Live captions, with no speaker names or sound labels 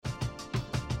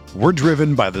We're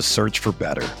driven by the search for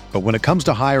better. But when it comes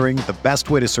to hiring, the best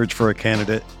way to search for a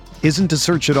candidate isn't to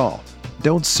search at all.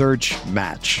 Don't search,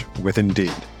 match with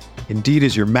Indeed. Indeed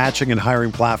is your matching and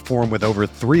hiring platform with over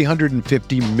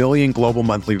 350 million global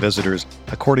monthly visitors,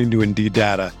 according to Indeed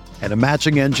data, and a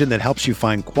matching engine that helps you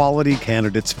find quality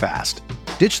candidates fast.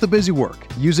 Ditch the busy work.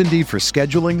 Use Indeed for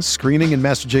scheduling, screening, and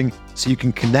messaging so you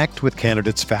can connect with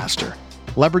candidates faster.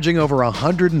 Leveraging over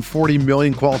 140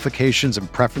 million qualifications and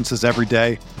preferences every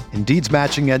day, Indeed's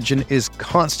matching engine is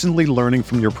constantly learning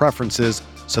from your preferences,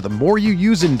 so the more you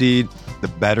use Indeed, the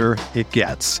better it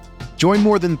gets. Join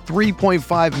more than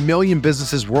 3.5 million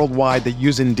businesses worldwide that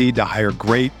use Indeed to hire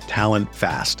great talent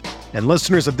fast. And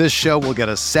listeners of this show will get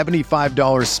a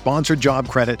 $75 sponsored job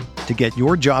credit to get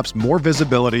your jobs more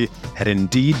visibility at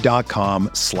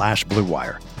Indeed.com/Blue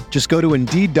Wire. Just go to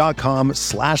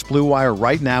Indeed.com/Blue Wire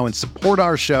right now and support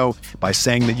our show by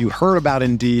saying that you heard about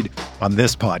Indeed on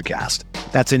this podcast.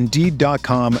 That's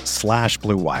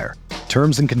Indeed.com/Blue Wire.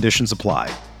 Terms and conditions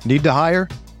apply. Need to hire?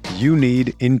 You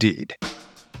need Indeed.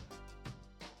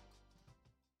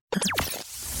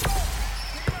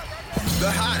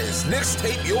 The hottest Knicks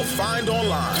tape you'll find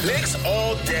online. Knicks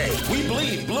all day. We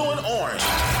bleed blue and orange.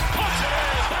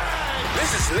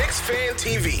 This is Knicks Fan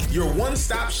TV, your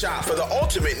one-stop shop for the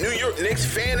ultimate New York Knicks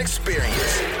fan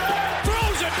experience.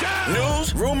 Throws it down.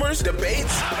 News, rumors,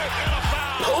 debates,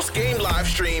 post-game live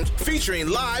streams featuring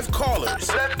live callers.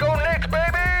 Let's go Knicks,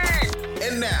 baby!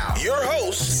 And now, your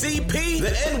host, CP, the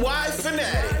NY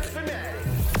Fanatic.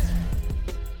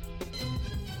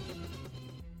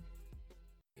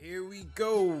 Here we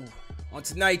go. On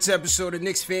tonight's episode of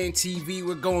Knicks Fan TV,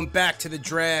 we're going back to the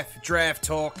draft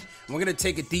talk. And we're going to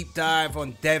take a deep dive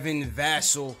on Devin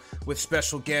Vassell with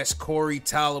special guest Corey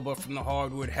Taliber from the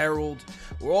Hardwood Herald.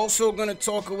 We're also going to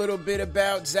talk a little bit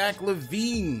about Zach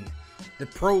LaVine, the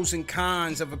pros and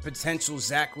cons of a potential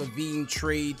Zach LaVine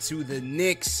trade to the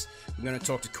Knicks. We're going to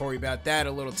talk to Corey about that,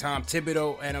 a little Tom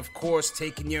Thibodeau, and of course,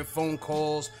 taking your phone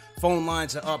calls. Phone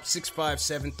lines are up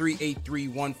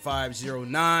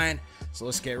 657-383-1509. So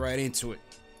let's get right into it.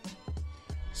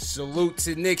 Salute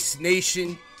to Knicks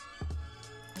Nation.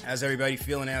 How's everybody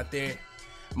feeling out there?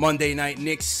 Monday Night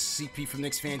Knicks, CP from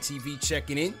Knicks Fan TV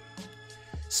checking in.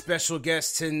 Special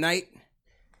guest tonight.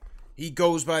 He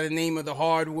goes by the name of the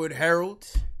Hardwood Herald,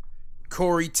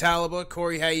 Corey Taliber.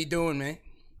 Corey, how you doing, man?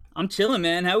 I'm chilling,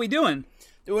 man. How we doing?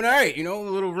 Doing all right. You know, a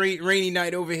little rainy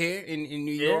night over here in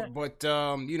New York, but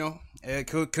you know, it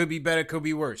could be better, could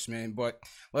be worse, man. But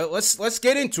let's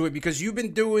get into it because you've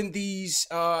been doing these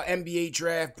NBA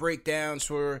draft breakdowns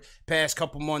for past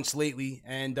couple months lately,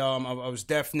 and I was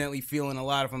definitely feeling a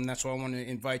lot of them. That's why I wanted to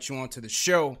invite you onto the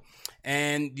show.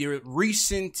 And your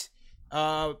recent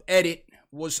edit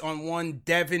was on one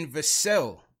Devin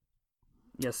Vassell.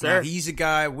 Yes, sir. Now, he's a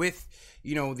guy with,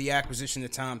 you know, the acquisition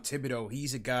of Tom Thibodeau.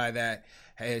 He's a guy that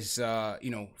has,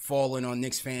 fallen on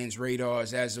Knicks fans'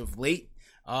 radars as of late.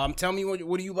 Tell me,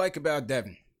 what do you like about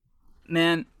Devin?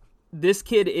 Man, this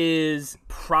kid is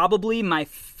probably my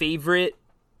favorite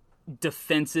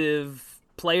defensive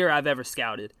player I've ever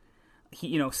scouted.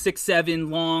 He, 6'7",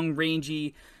 long,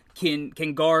 rangy,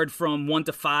 can guard from 1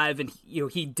 to 5, and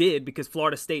he did because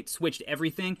Florida State switched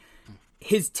everything.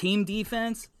 His team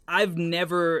defense, I've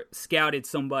never scouted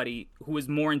somebody who is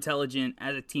more intelligent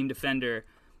as a team defender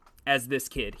as this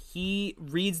kid. He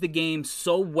reads the game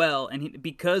so well, and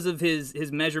because of his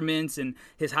measurements and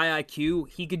his high IQ,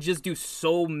 he could just do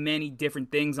so many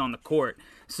different things on the court.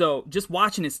 So just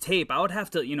watching his tape, I would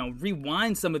have to,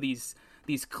 rewind some of these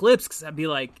clips because I'd be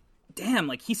like, damn,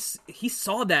 like he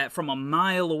saw that from a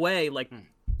mile away, like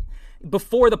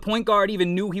before the point guard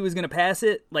even knew he was going to pass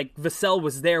it. Like Vassell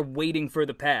was there waiting for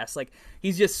the pass. Like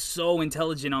he's just so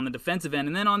intelligent on the defensive end.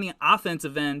 And then on the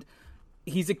offensive end,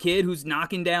 he's a kid who's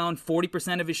knocking down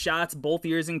 40% of his shots both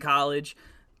years in college,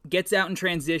 gets out in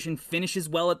transition, finishes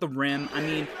well at the rim. I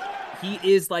mean, he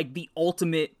is like the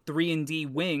ultimate 3-and-D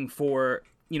wing for,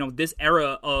 this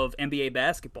era of NBA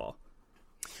basketball.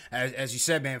 As you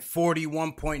said, man,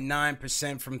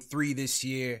 41.9% from three this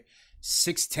year,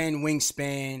 6'10"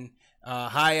 wingspan,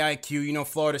 high IQ.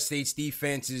 Florida State's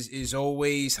defense is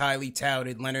always highly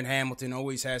touted. Leonard Hamilton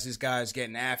always has his guys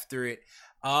getting after it.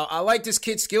 I like this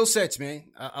kid's skill sets,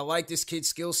 man. I like this kid's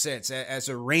skill sets as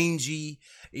a rangy,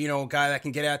 guy that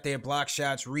can get out there, block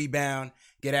shots, rebound,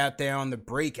 get out there on the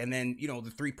break, and then, the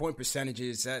 3-point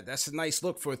percentages. That's a nice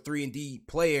look for a 3-and-D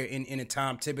player in a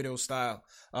Tom Thibodeau style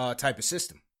type of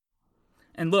system.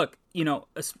 And look,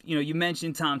 you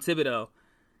mentioned Tom Thibodeau.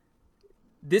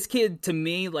 This kid, to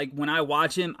me, like when I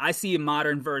watch him, I see a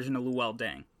modern version of Luol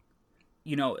Deng.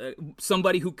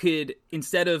 somebody who could,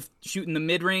 instead of shooting the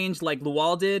mid-range like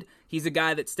Luol did, he's a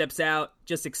guy that steps out,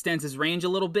 just extends his range a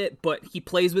little bit, but he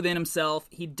plays within himself.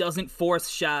 He doesn't force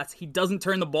shots. He doesn't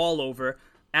turn the ball over,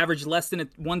 average less than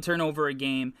one turnover a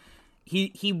game.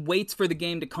 He waits for the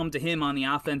game to come to him on the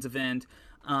offensive end.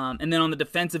 And then on the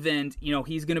defensive end,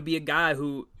 he's going to be a guy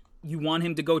who you want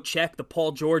him to go check the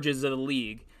Paul Georges of the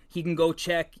league. He can go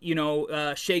check,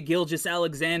 Shai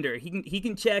Gilgeous-Alexander. He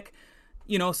can check,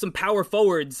 some power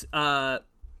forwards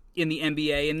in the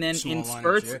NBA, and then in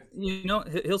spurts,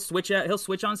 he'll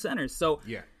switch on centers. So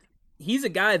he's a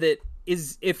guy that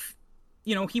is, if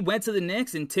he went to the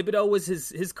Knicks and Thibodeau was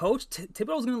his coach,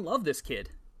 Thibodeau's going to love this kid.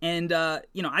 And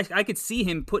I could see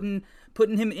him putting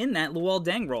him in that Luol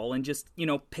Deng role and just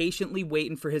patiently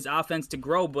waiting for his offense to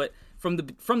grow. But from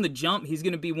the jump, he's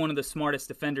going to be one of the smartest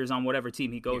defenders on whatever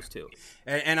team he goes to.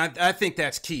 And I think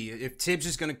that's key. If Tibbs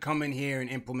is going to come in here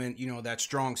and implement that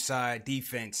strong side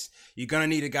defense, you're going to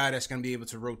need a guy that's going to be able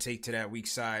to rotate to that weak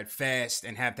side fast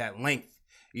and have that length.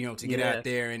 To get out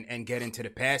there and get into the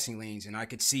passing lanes. And I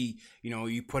could see,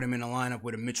 you put him in a lineup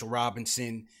with a Mitchell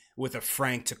Robinson, with a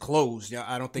Frank to close.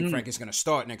 I don't think Frank is going to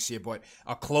start next year, but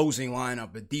a closing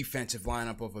lineup, a defensive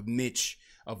lineup of a Mitch,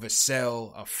 a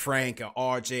Vassell, a Frank, a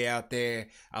RJ out there.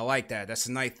 I like that. That's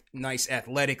a nice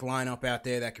athletic lineup out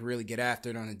there that can really get after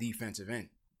it on the defensive end.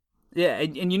 Yeah,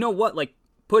 and you know what? Like,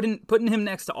 putting him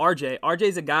next to RJ.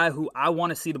 RJ's a guy who I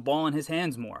want to see the ball in his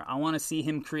hands more. I want to see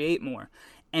him create more.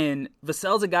 And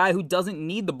Vassell's a guy who doesn't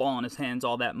need the ball in his hands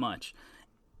all that much.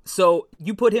 So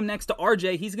you put him next to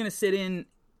RJ, he's going to fit in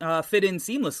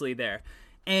seamlessly there.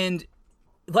 And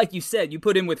like you said, you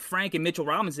put him with Frank and Mitchell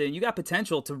Robinson, you got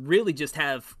potential to really just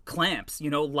have clamps,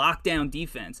 lockdown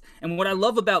defense. And what I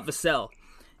love about Vassell,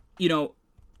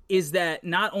 is that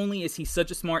not only is he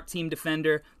such a smart team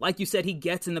defender, like you said, he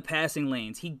gets in the passing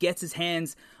lanes. He gets his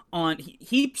hands on,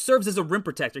 he serves as a rim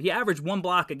protector. He averaged 1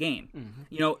 block a game.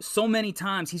 Mm-hmm. So many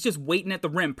times he's just waiting at the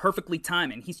rim, perfectly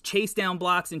timing. He's chased down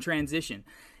blocks in transition.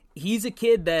 He's a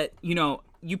kid that,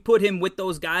 you put him with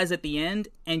those guys at the end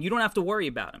and you don't have to worry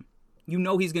about him.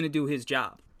 He's going to do his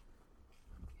job.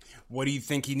 What do you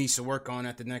think he needs to work on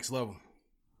at the next level?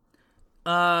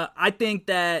 I think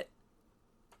that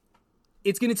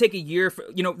it's going to take a year for,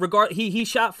 he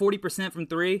shot 40% from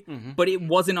 3, but it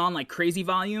wasn't on like crazy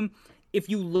volume. If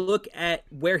you look at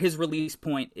where his release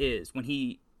point is when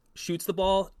he shoots the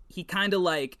ball, he kind of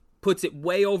like puts it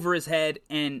way over his head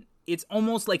and it's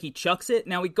almost like he chucks it.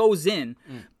 Now it goes in,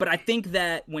 but I think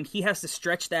that when he has to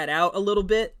stretch that out a little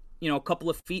bit, a couple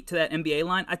of feet to that NBA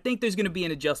line, I think there's going to be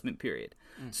an adjustment period.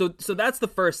 So that's the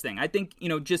first thing. I think,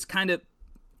 just kind of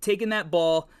taking that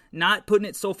ball, not putting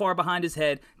it so far behind his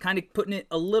head, kind of putting it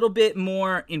a little bit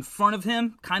more in front of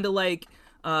him, kind of like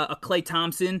a Klay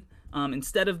Thompson.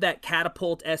 Instead of that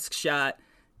catapult-esque shot,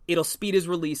 it'll speed his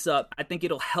release up. I think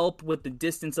it'll help with the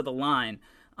distance of the line.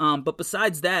 But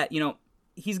besides that,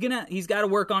 he's got to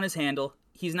work on his handle.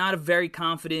 He's not a very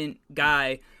confident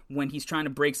guy when he's trying to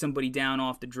break somebody down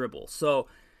off the dribble. So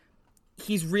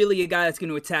he's really a guy that's going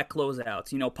to attack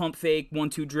closeouts. Pump fake,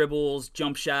 1-2 dribbles,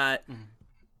 jump shot.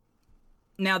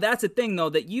 Now that's a thing though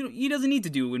that he doesn't need to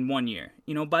do in 1 year.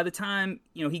 By the time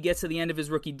he gets to the end of his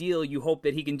rookie deal, you hope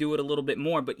that he can do it a little bit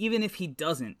more. But even if he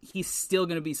doesn't, he's still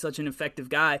going to be such an effective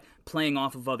guy playing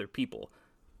off of other people.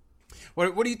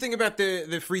 What do you think about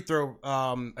the free throw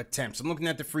attempts? I'm looking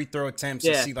at the free throw attempts.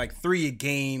 I see like 3 a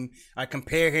game. I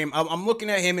compare him. I'm looking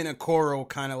at him and Okoro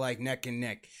kind of like neck and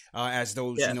neck as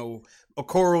those,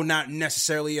 Okoro not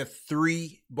necessarily a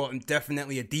 3, but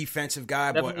definitely a defensive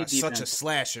guy, but such a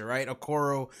slasher, right?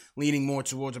 Okoro leaning more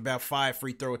towards about 5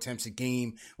 free throw attempts a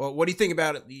game. Well, what do you think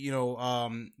about,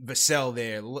 Vassell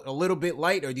there? A little bit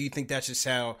light, or do you think that's just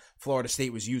how Florida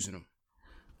State was using him?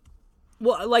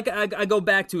 Well, like I go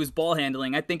back to his ball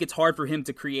handling. I think it's hard for him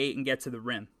to create and get to the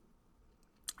rim.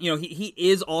 He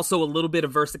is also a little bit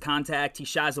averse to contact. He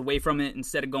shies away from it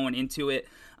instead of going into it.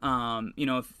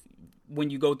 When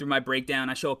you go through my breakdown,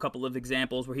 I show a couple of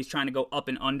examples where he's trying to go up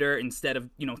and under instead of,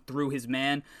 through his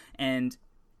man. And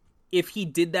if he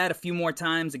did that a few more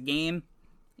times a game,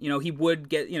 he would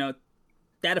get,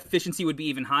 that efficiency would be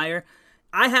even higher.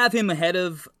 I have him ahead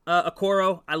of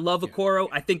Okoro. I love Okoro.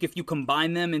 I think if you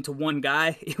combine them into one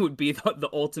guy, it would be the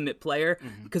ultimate player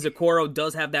because Okoro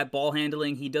does have that ball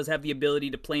handling. He does have the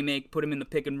ability to play make, put him in the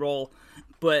pick and roll.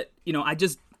 But,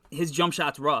 his jump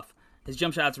shot's rough. His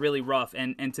jump shot's really rough.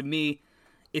 And to me,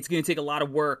 it's going to take a lot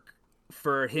of work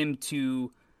for him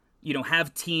to,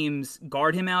 have teams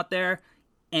guard him out there.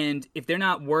 And if they're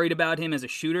not worried about him as a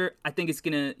shooter, I think it's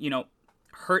going to,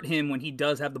 hurt him when he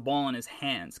does have the ball in his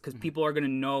hands because people are going to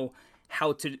know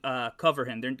how to cover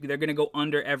him. They're going to go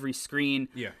under every screen.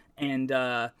 Yeah. And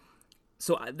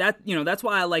so that's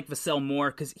why I like Vassell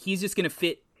more, because he's just going to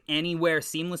fit anywhere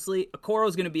seamlessly.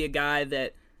 Okoro's going to be a guy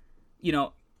that,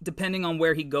 depending on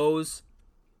where he goes,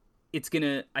 it's going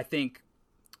to, I think,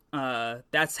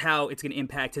 that's how it's going to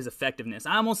impact his effectiveness.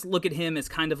 I almost look at him as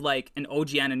kind of like an OG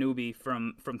Anunoby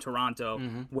from Toronto,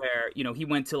 where, he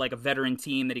went to like a veteran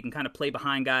team that he can kind of play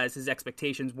behind guys. His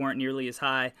expectations weren't nearly as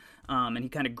high, and he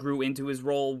kind of grew into his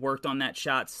role, worked on that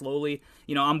shot slowly.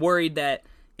 I'm worried that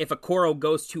if Okoro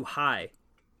goes too high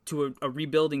to a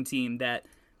rebuilding team, that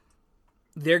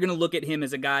they're going to look at him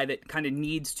as a guy that kind of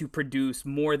needs to produce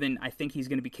more than I think he's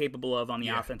going to be capable of on the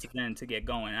offensive end to get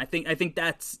going. I think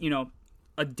that's,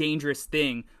 a dangerous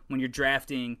thing when you're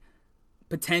drafting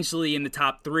potentially in the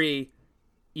top 3,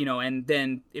 and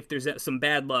then if there's some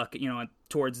bad luck,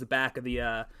 towards the back of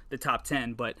the top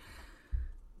 10. But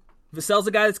Vassell's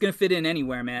a guy that's going to fit in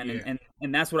anywhere, man,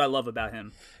 and that's what I love about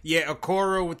him. Yeah,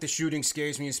 Okoro with the shooting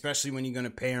scares me, especially when you're going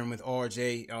to pair him with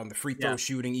RJ. The free throw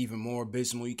shooting even more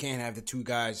abysmal. You can't have the two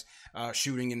guys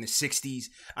shooting in the 60s.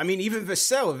 I mean, even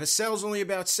Vassell's only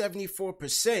about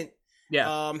 74%.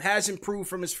 Yeah. Has improved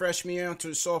from his freshman year to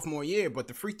his sophomore year, but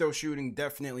the free throw shooting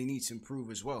definitely needs to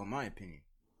improve as well, in my opinion.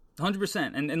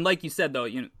 100%. And like you said, though,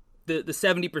 the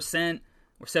 70%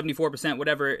 or 74%,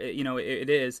 whatever, it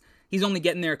is, he's only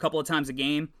getting there a couple of times a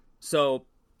game. So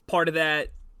part of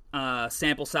that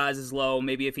sample size is low.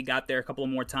 Maybe if he got there a couple of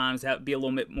more times, that would be a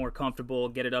little bit more comfortable,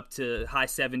 get it up to high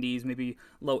 70s, maybe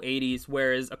low 80s,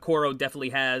 whereas Okoro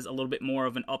definitely has a little bit more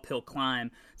of an uphill climb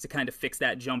to kind of fix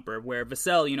that jumper, where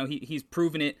Vassell, he's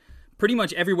proven it pretty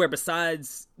much everywhere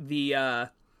besides the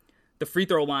free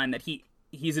throw line that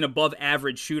he's an above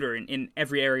average shooter in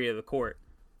every area of the court.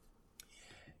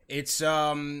 It's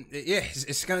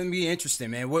it's going to be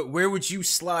interesting, man. Where would you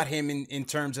slot him in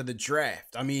terms of the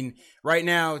draft? I mean, right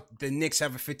now the Knicks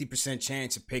have a 50%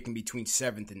 chance of picking between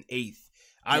 7th and 8th.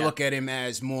 I look at him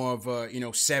as more of a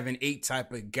 7-8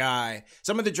 type of guy.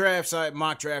 Some of the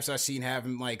mock drafts I've seen have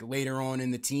him like later on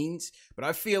in the teens, but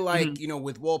I feel like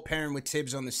with Walt pairing with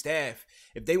Tibbs on the staff,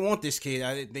 if they want this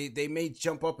kid, they may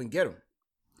jump up and get him.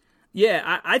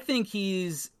 Yeah, I think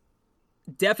he's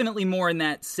definitely more in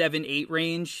that 7-8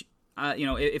 range.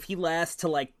 If he lasts to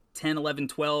like 10, 11,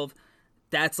 12,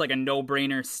 that's like a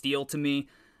no-brainer steal to me.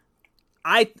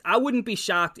 I wouldn't be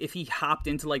shocked if he hopped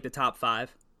into like the top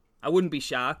 5. I wouldn't be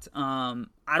shocked. I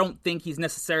don't think he's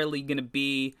necessarily going to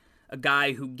be a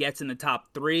guy who gets in the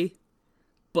top 3,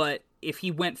 but if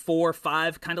he went 4 or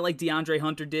 5, kind of like DeAndre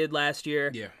Hunter did last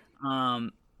year,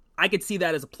 I could see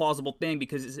that as a plausible thing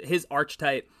because his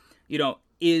archetype,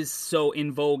 is so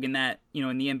in vogue in that,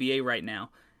 in the NBA right now.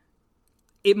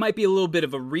 It might be a little bit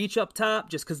of a reach up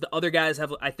top just because the other guys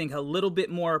have, I think, a little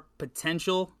bit more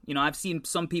potential. I've seen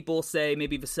some people say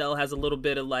maybe Vassell has a little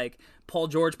bit of like Paul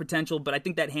George potential, but I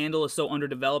think that handle is so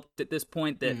underdeveloped at this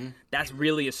point that that's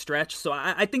really a stretch. So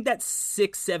I think that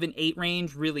 6, 7, 8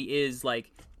 range really is like,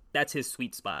 that's his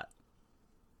sweet spot.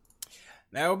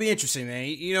 That will be interesting,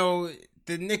 man.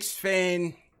 The Knicks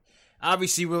fan,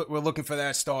 obviously we're looking for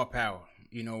that star power.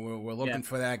 We're looking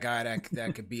for that guy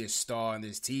that could be a star on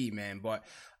this team, man. But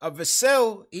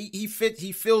Vassell, he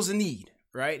fills a need,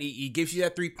 right? He gives you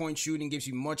that 3-point shooting, gives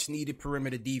you much needed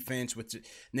perimeter defense, which the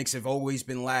Knicks have always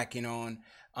been lacking on.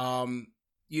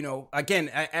 Again,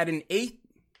 at an 8,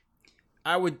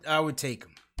 I would take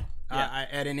him. Yeah.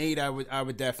 At an 8, I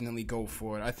would definitely go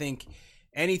for it. I think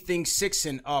anything 6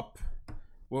 and up,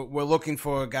 we're looking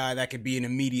for a guy that could be an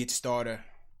immediate starter.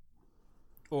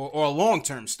 Or a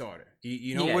long-term starter.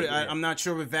 I'm not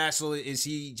sure with Vassell, is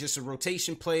he just a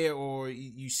rotation player or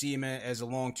you see him as a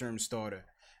long-term starter?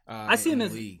 I see him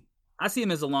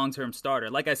as a long-term starter.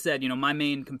 Like I said, my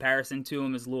main comparison to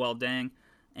him is Luol Deng.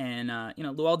 And,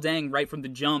 Luol Deng, right from the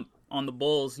jump on the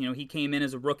Bulls, he came in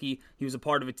as a rookie. He was a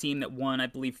part of a team that won, I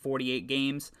believe, 48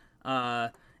 games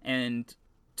and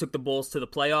took the Bulls to the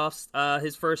playoffs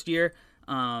his first year.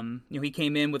 He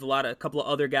came in with a couple of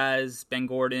other guys, Ben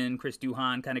Gordon, Chris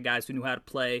Duhon, kind of guys who knew how to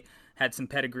play, had some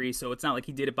pedigree. So it's not like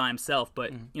he did it by himself,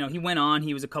 but he went on.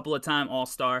 He was a couple of time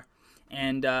All-Star,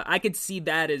 and I could see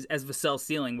that as Vassell's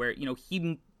ceiling, where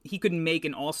he could make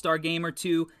an All-Star game or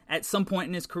two at some point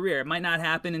in his career. It might not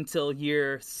happen until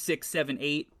year 6, 7,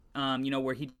 8.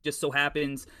 Where he just so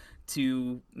happens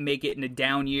to make it in a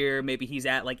down year. Maybe he's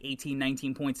at like 18,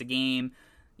 19 points a game,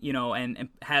 and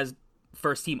has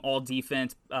first team all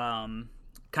defense kind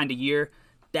of year.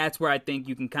 That's where I think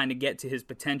you can kind of get to his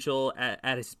potential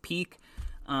at his peak.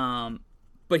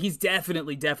 But he's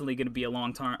definitely going to be a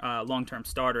long-term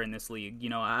starter in this league.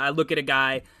 I look at a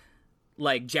guy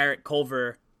like Jarrett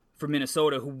Culver for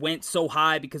Minnesota, who went so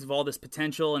high because of all this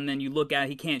potential, and then you look at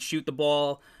he can't shoot the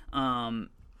ball,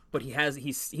 but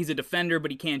he's a defender,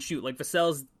 but he can't shoot. Like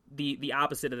Vassell's the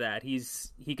opposite of that.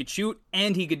 He could shoot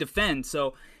and he could defend.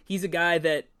 So he's a guy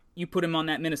that you put him on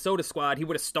that Minnesota squad, he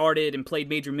would have started and played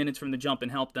major minutes from the jump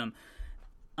and helped them.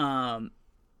 I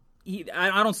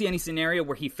don't see any scenario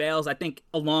where he fails. I think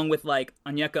along with like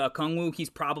Onyeka Okongwu, he's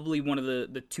probably one of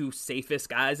the two safest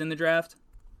guys in the draft.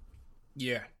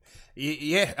 Yeah.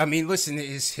 Yeah, I mean, listen,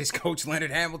 his coach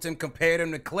Leonard Hamilton compared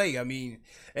him to Clay. I mean,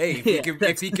 hey,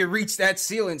 if he could reach that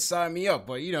ceiling, sign me up.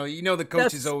 But you know, the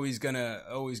coach is always gonna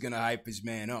hype his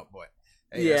man up. But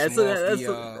hey, yeah, that's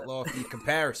lofty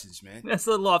comparisons, man. That's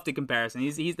a lofty comparison.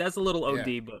 He's that's a little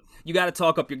OD, but you got to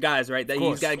talk up your guys, right? That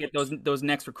he's got to get those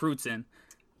next recruits in.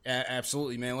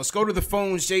 Absolutely, man. Let's go to the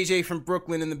phones. JJ from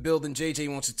Brooklyn in the building.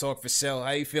 JJ wants to talk Vassell.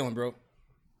 How you feeling, bro?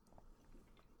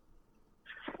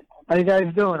 How you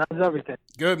guys doing? How's everything?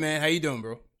 Good, man. How you doing,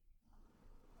 bro?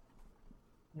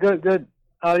 Good.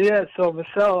 Yeah, so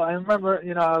Vassell, I remember,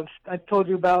 I told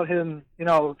you about him,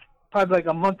 probably like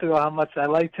a month ago how much I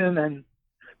liked him. And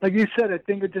like you said, I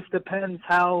think it just depends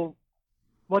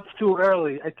what's too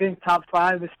early. I think top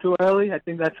 5 is too early. I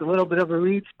think that's a little bit of a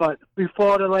reach. But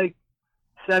before to like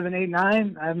 7, 8,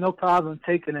 9, I have no problem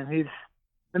taking him. He's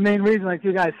the main reason, like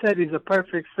you guys said, he's a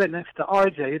perfect fit next to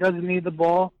RJ. He doesn't need the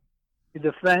ball. He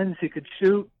defends. He could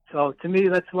shoot. So to me,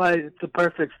 that's why it's a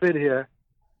perfect fit here.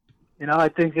 I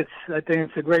think it's a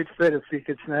great fit if he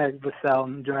could snag Vassell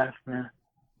in the draft, man.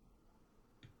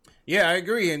 Yeah, I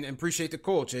agree and appreciate the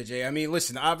call, JJ. I mean,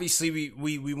 listen, obviously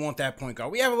we want that point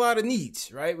guard. We have a lot of needs,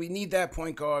 right? We need that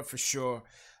point guard for sure.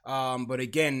 But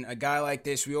again, a guy like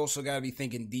this, we also got to be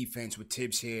thinking defense with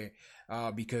Tibbs here.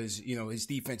 Because, his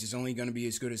defense is only going to be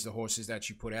as good as the horses that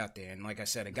you put out there. And like I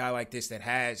said, a guy like this that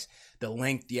has the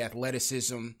length, the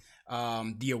athleticism,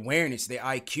 the awareness, the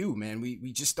IQ, man,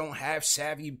 we just don't have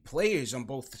savvy players on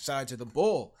both sides of the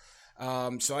ball.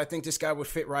 So I think this guy would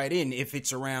fit right in if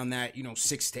it's around that,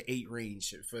 6 to 8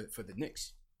 range for the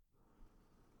Knicks.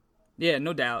 Yeah,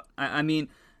 no doubt. I mean,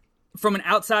 from an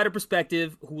outsider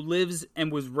perspective who lives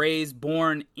and was raised,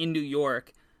 born in New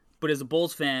York, but as a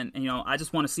Bulls fan, I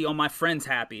just want to see all my friends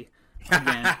happy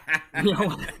again.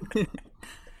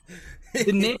 The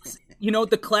Knicks,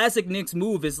 the classic Knicks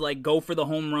move is like go for the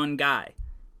home run guy.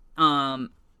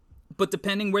 But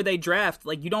depending where they draft,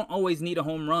 like you don't always need a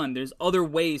home run. There's other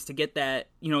ways to get that,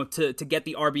 to get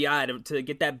the RBI, to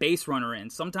get that base runner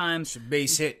in. Sometimes it's a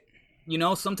base hit.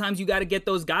 Sometimes you got to get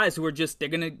those guys who are they're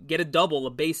going to get a double, a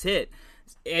base hit.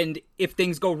 And if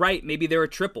things go right, maybe they're a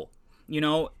triple,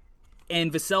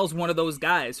 And Vassell's one of those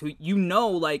guys who,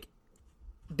 like,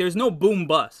 there's no boom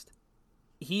bust.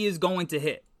 He is going to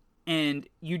hit. And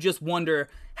you just wonder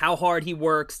how hard he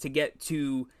works to get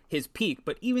to his peak.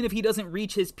 But even if he doesn't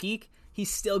reach his peak,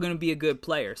 he's still going to be a good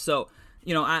player. So,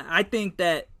 I think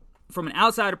that from an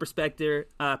outsider perspective,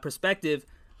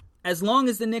 as long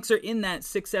as the Knicks are in that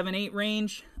 6, 7, 8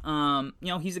 range,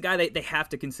 he's a guy that they have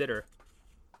to consider.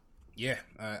 Yeah,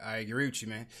 I agree with you,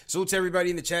 man. Salute to everybody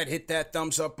in the chat. Hit that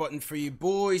thumbs up button for you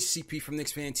boys. CP from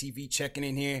Knicks Fan TV checking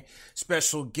in here.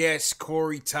 Special guest,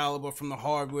 Corey Taliber from the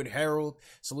Hardwood Herald.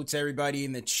 Salute to everybody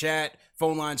in the chat.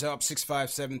 Phone lines up,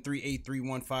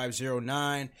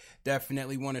 657-383-1509.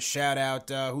 Definitely want to shout out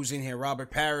who's in here.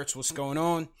 Robert Parrots, what's going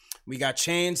on? We got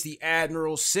Chans, the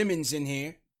Admiral Simmons in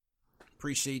here.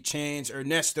 Appreciate Chans.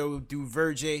 Ernesto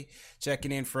Duverge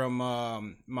checking in from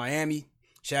Miami.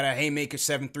 Shout out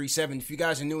Haymaker737. If you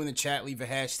guys are new in the chat, leave a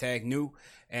hashtag new,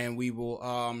 and we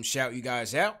will shout you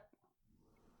guys out.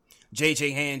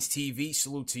 JJ Hands TV,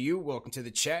 salute to you. Welcome to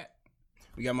the chat.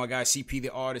 We got my guy CP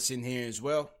the Artist in here as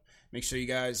well. Make sure you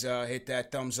guys hit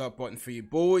that thumbs up button for your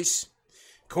boys.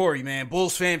 Corey, man,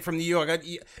 Bulls fan from New York.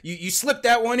 You slipped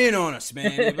that one in on us,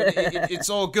 man.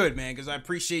 It's all good, man, because I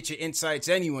appreciate your insights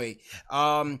anyway.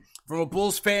 From a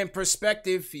Bulls fan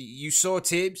perspective, you saw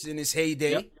Tibbs in his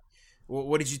heyday. Yep.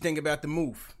 What did you think about the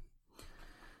move?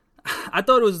 I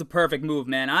thought it was the perfect move,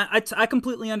 man. I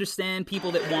completely understand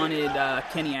people that wanted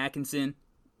Kenny Atkinson.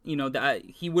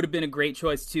 He would have been a great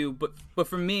choice too. But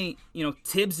for me,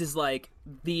 Tibbs is like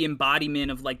the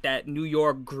embodiment of like that New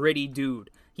York gritty dude.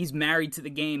 He's married to the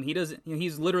game.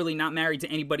 He's literally not married to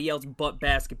anybody else but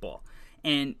basketball.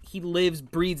 And he lives,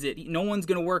 breathes it. No one's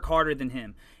going to work harder than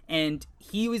him. And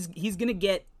he's going to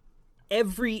get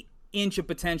every inch of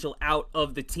potential out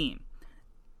of the team.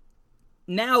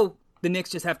 Now the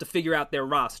Knicks just have to figure out their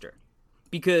roster.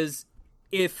 Because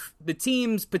if the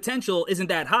team's potential isn't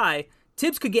that high,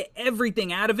 Tibbs could get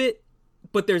everything out of it,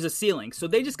 but there's a ceiling. So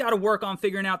they just got to work on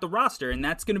figuring out the roster. And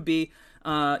that's going to be,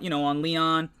 on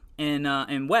Leon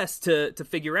and West to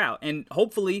figure out. And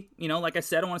hopefully, like I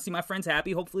said, I want to see my friends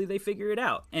happy. Hopefully they figure it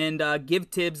out and give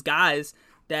Tibbs guys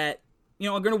that,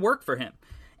 are going to work for him.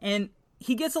 And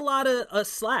he gets a lot of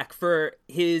slack for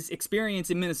his experience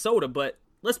in Minnesota, but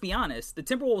let's be honest, the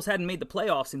Timberwolves hadn't made the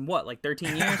playoffs in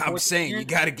 13 years? I'm saying you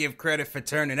got to give credit for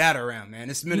turning that around, man.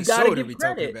 It's Minnesota we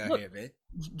talking about here, man.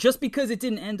 Just because it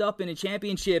didn't end up in a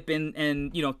championship and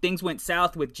things went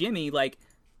south with Jimmy, like,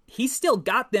 he still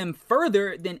got them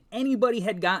further than anybody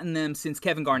had gotten them since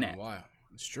Kevin Garnett. Oh, wow,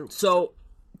 it's true. So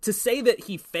to say that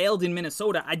he failed in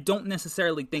Minnesota, I don't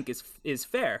necessarily think is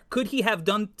fair. Could he have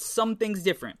done some things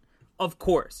different? Of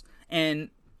course. And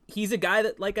he's a guy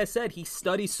that, like I said, he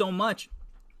studies so much.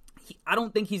 I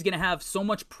don't think he's going to have so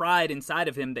much pride inside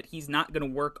of him that he's not going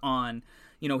to work on,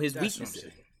 his weaknesses.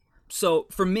 So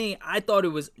for me, I thought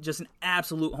it was just an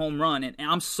absolute home run, and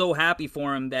I'm so happy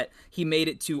for him that he made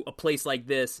it to a place like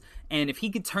this. And if he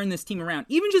could turn this team around,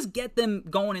 even just get them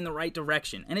going in the right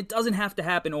direction, and it doesn't have to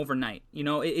happen overnight.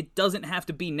 It doesn't have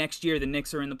to be next year the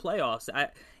Knicks are in the playoffs.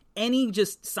 Any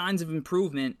just signs of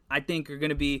improvement, I think, are going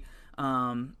to be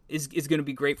is going to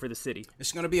be great for the city.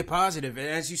 It's going to be a positive. And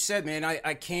as you said, man,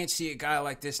 I can't see a guy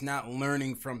like this not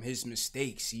learning from his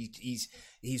mistakes.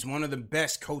 He's one of the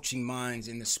best coaching minds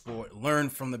in the sport.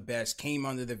 Learned from the best. Came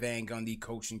under the Van Gundy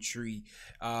coaching tree.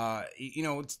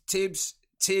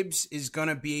 Tibbs is going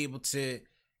to be able to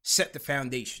set the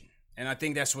foundation. And I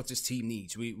think that's what this team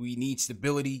needs. We need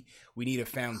stability. We need a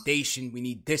foundation. We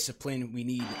need discipline. We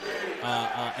need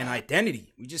an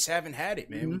identity. We just haven't had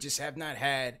it, man. Mm-hmm. We just have not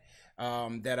had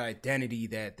that identity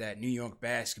that New York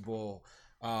basketball,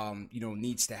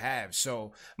 needs to have.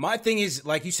 So my thing is,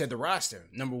 like you said, the roster.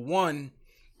 Number one,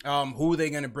 who are they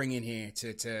going to bring in here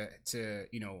to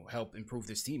help improve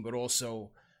this team, but also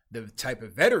the type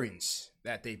of veterans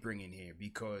that they bring in here,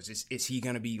 because is he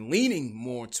going to be leaning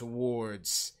more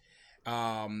towards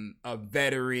a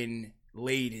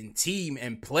veteran-laden team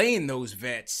and playing those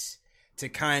vets to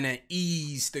kind of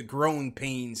ease the growing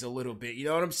pains a little bit? You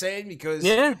know what I'm saying? Because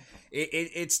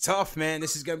it's tough, man.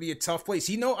 This is going to be a tough place.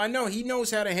 I know he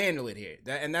knows how to handle it here.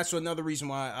 And that's another reason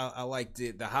why I like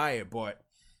the hire. But,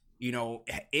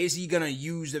 is he going to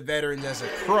use the veterans as a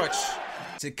crutch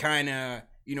to kind of,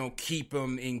 keep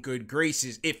them in good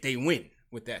graces if they win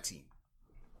with that team?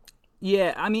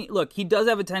 Yeah, I mean, look, he does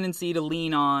have a tendency to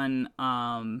lean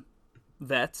on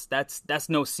vets. That's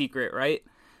no secret, right?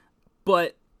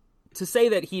 But to say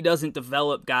that he doesn't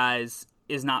develop guys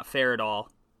is not fair at all,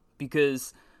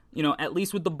 because, at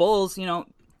least with the Bulls, Luol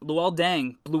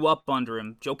Deng blew up under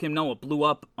him. Joakim Noah blew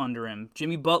up under him.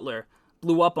 Jimmy Butler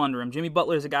blew up under him. Jimmy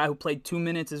Butler is a guy who played 2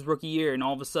 minutes his rookie year, and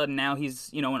all of a sudden now he's,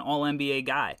 an all-NBA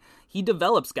guy. He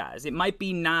develops guys. It might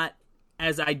be not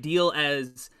as ideal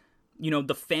as,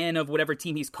 the fan of whatever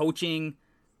team he's coaching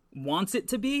wants it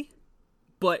to be,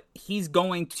 but he's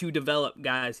going to develop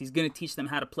guys. He's going to teach them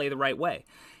how to play the right way.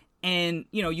 And,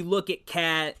 you look at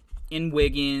Cat and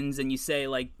Wiggins and you say,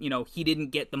 like, he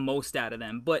didn't get the most out of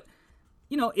them. But,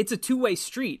 it's a two-way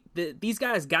street. These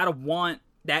guys got to want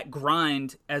that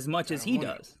grind as much as he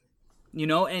does.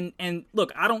 And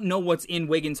look, I don't know what's in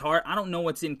Wiggins' heart. I don't know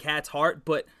what's in Cat's heart,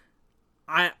 but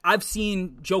I've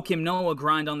seen Joakim Noah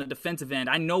grind on the defensive end.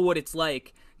 I know what it's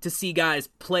like to see guys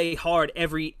play hard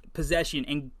every possession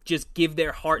and just give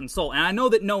their heart and soul. And I know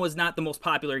that Noah's not the most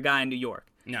popular guy in New York.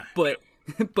 Nah.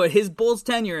 But his Bulls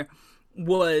tenure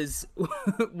was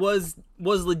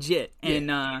legit. And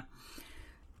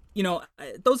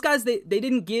those guys, they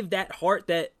didn't give that heart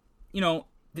that,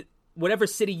 whatever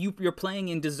city you're playing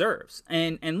in deserves.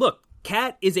 And look,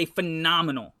 Cat is a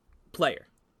phenomenal player.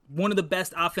 One of the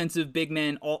best offensive big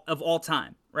men of all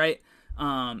time, right?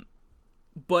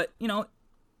 But,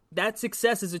 that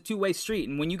success is a two-way street.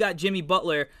 And when you got Jimmy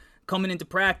Butler coming into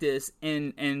practice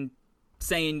and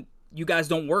saying, you guys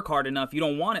don't work hard enough, you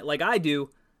don't want it like I do,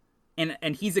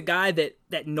 and he's a guy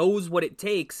that knows what it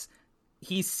takes.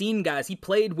 He's seen guys. He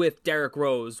played with Derrick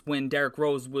Rose when Derrick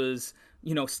Rose was,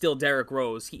 still Derrick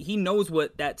Rose. He knows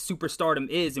what that superstardom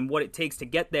is and what it takes to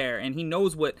get there, and he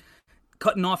knows what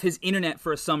cutting off his internet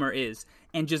for a summer is,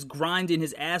 and just grinding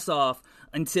his ass off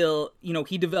until,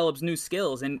 he develops new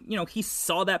skills. And, he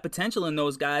saw that potential in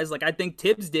those guys, like I think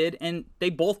Tibbs did, and they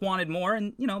both wanted more.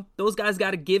 And, those guys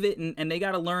got to give it, and they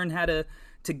got to learn how to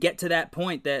get to that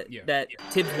point that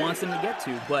Tibbs wants them to get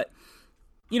to. But,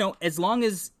 as long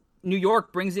as New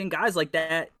York brings in guys like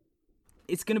that,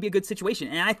 it's going to be a good situation.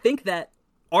 And I think that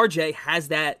RJ has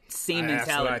that same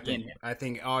mentality in him. I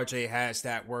think RJ has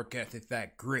that work ethic,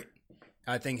 that grit.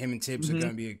 I think him and Tibbs are going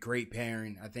to be a great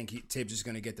pairing. I think Tibbs is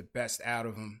going to get the best out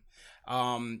of him.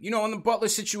 On the Butler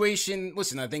situation,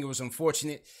 listen, I think it was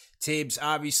unfortunate. Tibbs,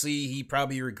 obviously, he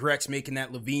probably regrets making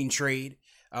that LaVine trade.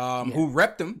 Who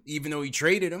repped him, even though he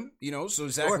traded him, so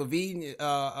Zach LaVine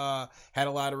had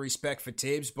a lot of respect for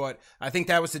Tibbs, but I think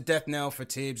that was the death knell for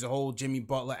Tibbs, the whole Jimmy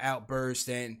Butler outburst,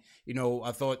 and,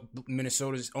 I thought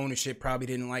Minnesota's ownership probably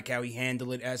didn't like how he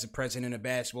handled it as a president of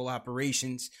basketball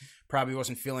operations, probably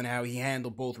wasn't feeling how he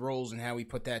handled both roles and how he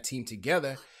put that team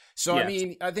together. So,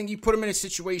 yes. I think you put him in a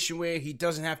situation where he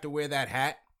doesn't have to wear that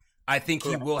hat. I think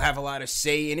he will have a lot of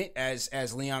say in it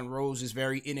as Leon Rose is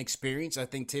very inexperienced. I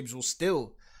think Tibbs will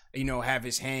still, have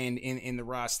his hand in the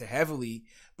roster heavily.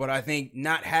 But I think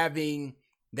not having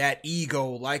that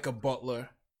ego like a Butler,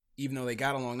 even though they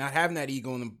got along, not having that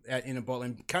ego in a Butler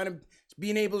and kind of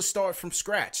being able to start from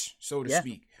scratch, so to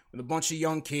speak, with a bunch of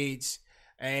young kids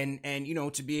and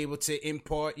to be able to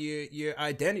impart your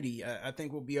identity, I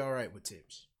think we'll be all right with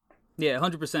Tibbs. Yeah,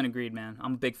 100% agreed, man.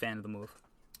 I'm a big fan of the move.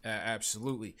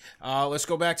 Absolutely. Let's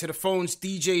go back to the phones.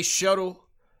 DJ Shuttle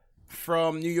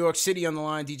from New York City on the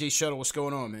line. DJ Shuttle, what's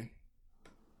going on, man?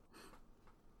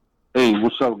 Hey,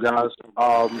 what's up, guys?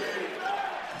 A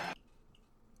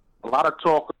lot of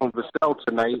talk on Vassell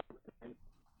tonight.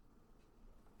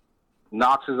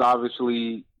 Knox is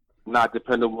obviously not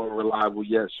dependable or reliable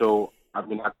yet, so I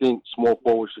think small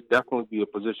forward should definitely be a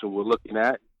position we're looking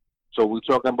at. So we're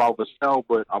talking about Vassell,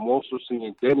 but I'm also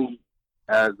seeing Denny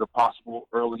as the possible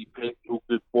early pick who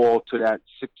could fall to that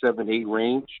 6, 7, 8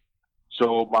 range.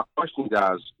 So my question,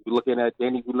 guys, we're looking at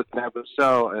Denny, we're looking at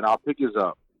Vassell, and our pick is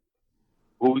up.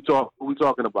 Who we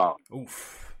talking about?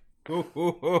 Oof.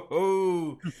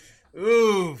 Oof.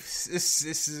 This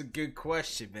is a good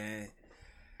question, man.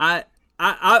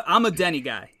 I'm a Denny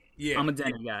guy. Yeah. I'm a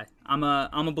Denny guy. I'm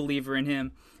a believer in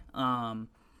him.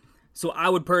 So I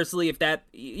would personally, if that,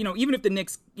 even if the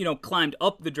Knicks, climbed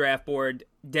up the draft board,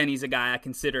 Denny's a guy I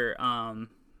consider,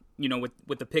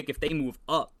 with the pick if they move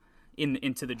up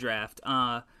into the draft.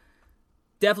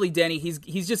 Definitely Denny.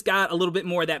 He's just got a little bit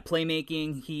more of that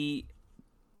playmaking.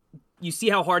 You see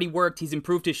how hard he worked. He's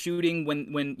improved his shooting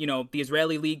when the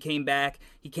Israeli league came back.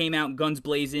 He came out guns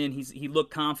blazing. He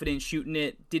looked confident shooting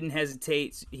it, didn't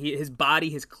hesitate. His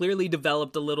body has clearly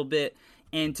developed a little bit.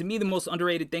 And to me, the most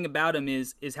underrated thing about him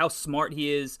is how smart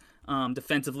he is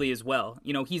defensively as well.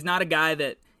 He's not a guy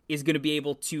that is going to be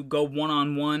able to go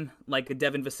one-on-one like a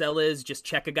Devin Vassell is, just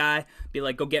check a guy, be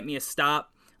like, go get me a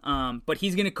stop. But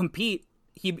he's going to compete.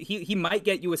 He might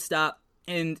get you a stop.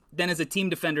 And then as a team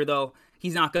defender, though,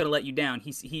 he's not going to let you down.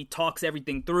 He talks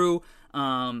everything through.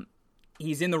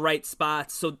 He's in the right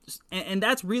spots. So, and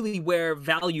that's really where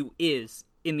value is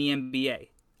in the NBA.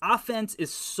 Offense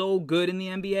is so good in the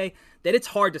NBA that it's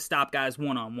hard to stop guys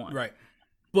one-on-one. Right.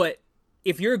 But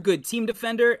if you're a good team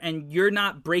defender and you're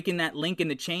not breaking that link in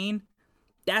the chain,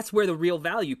 that's where the real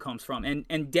value comes from.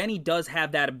 And Denny does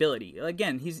have that ability.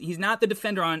 Again, he's not the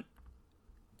defender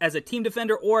as a team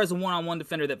defender or as a one-on-one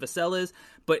defender that Vassell is,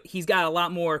 but he's got a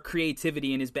lot more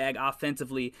creativity in his bag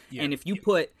offensively. Yeah. And if you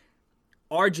put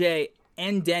RJ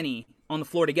and Denny on the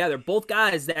floor together, both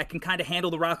guys that can kind of handle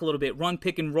the rock a little bit, run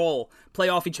pick and roll, play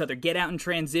off each other, get out in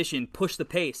transition, push the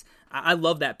pace. I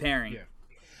love that pairing. Yeah.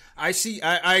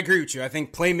 I agree with you. I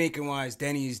think playmaking wise,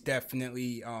 Denny is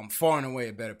definitely far and away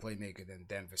a better playmaker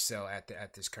than Vassell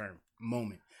at this current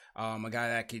moment. A guy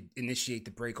that could initiate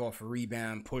the break off a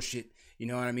rebound, push it,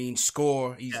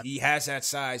 score. He has that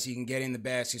size. He can get in the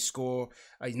basket, score.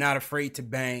 He's not afraid to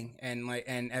bang,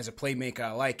 and as a playmaker,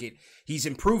 I like it. He's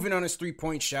improving on his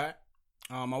 3-point shot.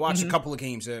 I watched a couple of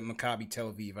games at Maccabi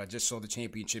Tel Aviv. I just saw the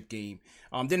championship game.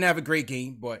 Didn't have a great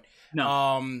game, but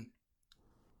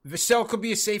Vassell could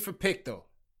be a safer pick, though.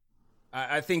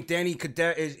 I think Denny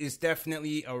is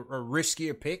definitely a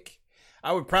riskier pick.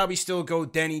 I would probably still go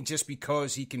Denny just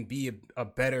because he can be a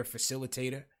better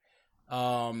facilitator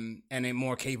and a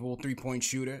more capable 3-point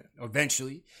shooter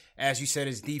eventually. As you said,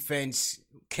 his defense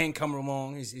can come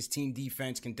along. His team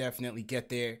defense can definitely get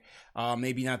there.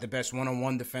 Maybe not the best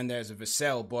one-on-one defender as a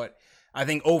Vassell, but I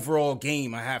think overall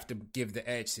game, I have to give the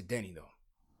edge to Denny, though.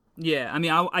 Yeah,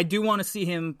 I do want to see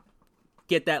him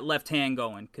get that left hand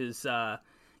going because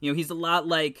he's a lot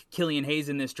like Killian Hayes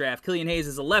in this draft. Killian Hayes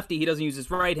is a lefty. He doesn't use his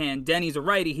right hand. Denny's a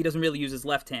righty. He doesn't really use his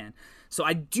left hand. So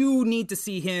I do need to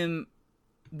see him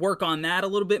work on that a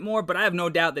little bit more, but I have no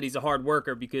doubt that he's a hard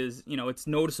worker because, it's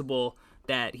noticeable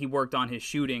that he worked on his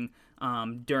shooting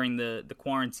during the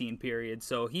quarantine period.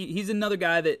 So he's another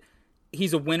guy that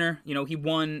he's a winner. He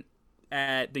won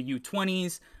at the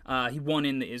U20s. He won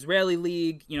in the Israeli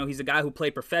league. He's a guy who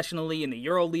played professionally in the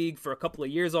Euro League for a couple of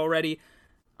years already.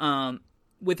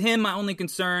 With him, my only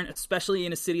concern, especially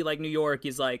in a city like New York,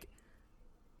 is I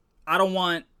don't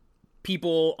want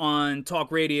people on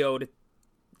talk radio to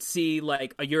see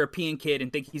like a European kid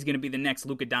and think he's going to be the next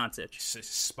Luka Doncic.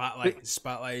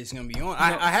 Spotlight is going to be on.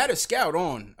 I had a scout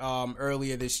on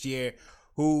earlier this year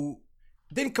who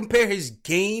didn't compare his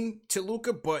game to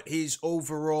Luka, but his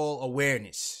overall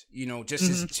awareness,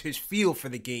 just his feel for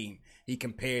the game, he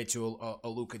compared to a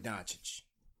Luka Doncic.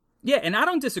 Yeah, and I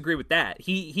don't disagree with that.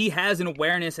 He has an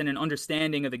awareness and an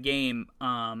understanding of the game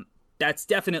that's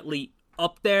definitely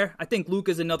up there. I think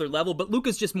Luka's another level, but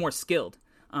Luka's just more skilled.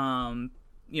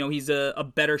 He's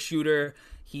a better shooter.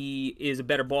 He is a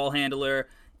better ball handler.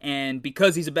 And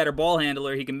because he's a better ball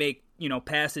handler, he can make,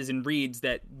 passes and reads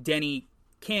that Denny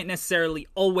can't necessarily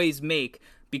always make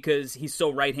because he's so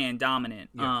right-hand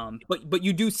dominant. Yeah. But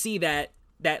you do see that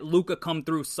Luka come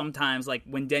through sometimes, like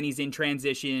when Denny's in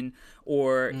transition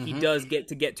or he does get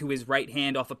to his right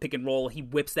hand off a pick and roll. He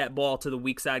whips that ball to the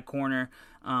weak side corner.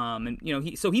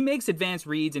 He makes advanced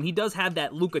reads, and he does have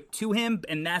that Luka to him,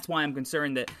 and that's why I'm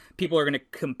concerned that people are going to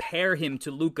compare him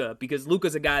to Luka, because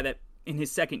Luka's a guy that in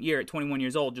his second year at 21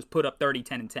 years old just put up 30,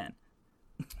 10, and 10.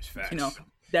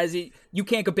 Facts. You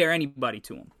can't compare anybody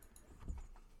to him.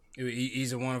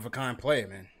 He's a one-of-a-kind player,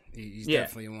 man. He's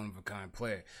definitely a one-of-a-kind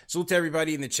player. Salute to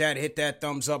everybody in the chat. Hit that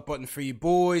thumbs up button for you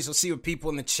boys. Let's see what people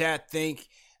in the chat think.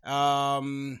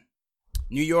 New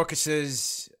Yorker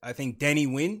says, I think Denny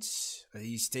wins.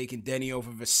 He's taking Denny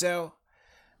over Vassell.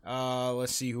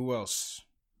 Let's see who else.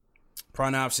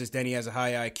 Pranab says Denny has a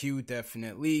high IQ.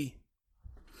 Definitely.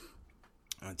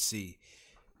 Let's see.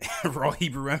 Raw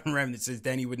Hebrew Remnant says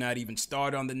Denny would not even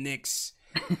start on the Knicks.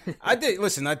 I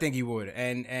think he would.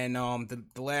 And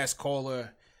the last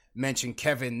caller mentioned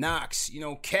Kevin Knox.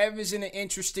 Kev is in an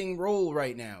interesting role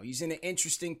right now. He's in an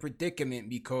interesting predicament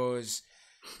because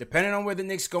depending on where the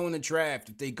Knicks go in the draft,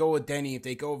 if they go with Denny, if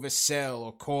they go with Vassell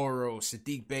or Koro,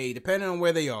 Sadiq Bey, depending on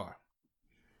where they are,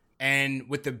 and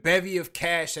with the bevy of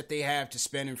cash that they have to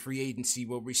spend in free agency,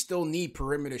 where we still need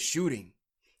perimeter shooting,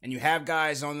 and you have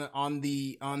guys on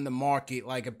the market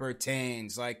like a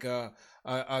Bertans, like a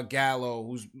Gallo,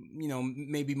 who's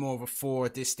maybe more of a 4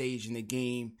 at this stage in the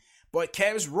game. But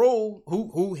Kev's role,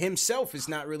 who himself is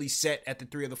not really set at the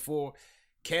 3 or the 4,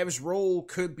 Kev's role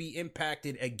could be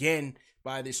impacted again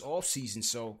by this offseason.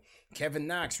 So Kevin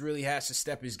Knox really has to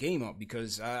step his game up,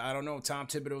 because I don't know if Tom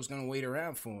Thibodeau's going to wait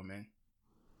around for him, man.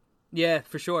 Yeah,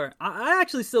 for sure. I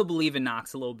actually still believe in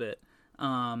Knox a little bit.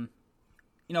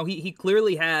 He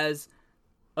clearly has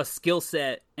a skill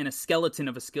set and a skeleton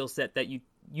of a skill set that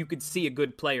you could see a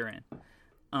good player in.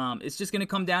 It's just going to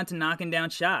come down to knocking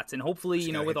down shots, and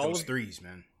hopefully, with all those threes,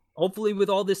 man. Hopefully, with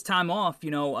all this time off,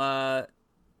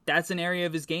 that's an area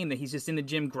of his game that he's just in the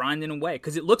gym grinding away,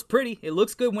 because it looks pretty. It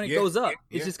looks good when it goes up.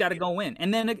 It's just got to go in,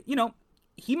 and then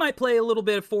he might play a little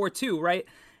bit of 4 too, right?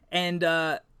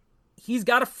 And he's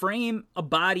got a frame, a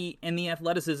body, and the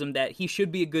athleticism that he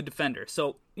should be a good defender.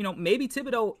 So maybe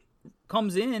Thibodeau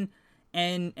comes in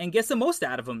and gets the most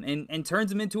out of him and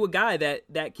turns him into a guy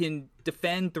that can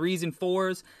defend 3s and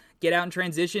 4s, get out in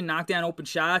transition, knock down open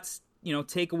shots,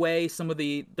 take away some of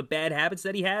the bad habits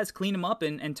that he has, clean him up,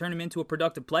 and turn him into a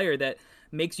productive player that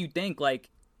makes you think, like,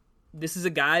 this is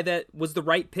a guy that was the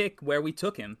right pick where we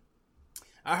took him.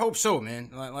 I hope so,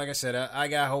 man. Like I said, I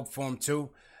got hope for him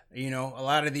too. A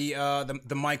lot of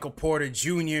the Michael Porter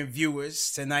Jr.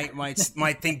 viewers tonight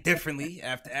might think differently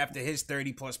after his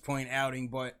 30-plus point outing,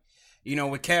 but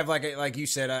with Kev, like you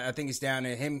said, I think it's down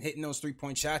to him hitting those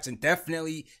 3-point shots, and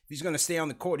definitely if he's going to stay on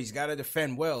the court, he's got to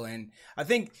defend well. And I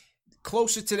think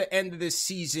closer to the end of this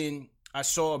season, I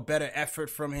saw a better effort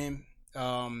from him,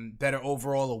 better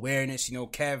overall awareness.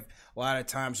 Kev a lot of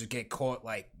times would get caught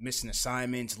like missing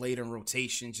assignments, later in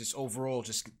rotations, just overall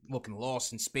just looking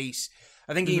lost in space.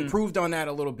 I think he improved on that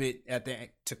a little bit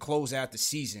to close out the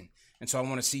season, and so I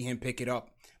want to see him pick it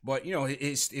up. But,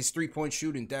 his 3-point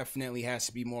shooting definitely has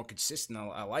to be more consistent.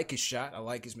 I like his shot. I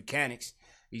like his mechanics.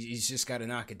 He's just got to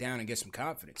knock it down and get some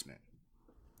confidence, man.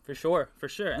 For sure.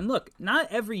 And look, not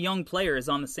every young player is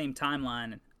on the same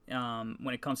timeline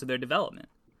when it comes to their development.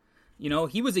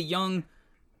 He was a young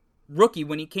rookie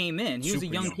when he came in. He was a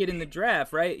young kid in the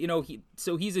draft, right? He's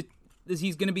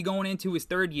going to be going into his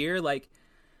third year. Like,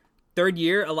 third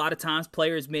year, a lot of times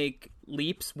players make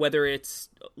leaps, whether it's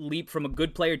leap from a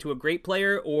good player to a great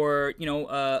player, or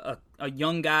a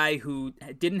young guy who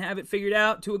didn't have it figured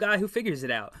out to a guy who figures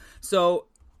it out. So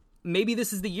maybe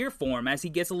this is the year for him as he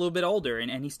gets a little bit older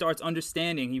and he starts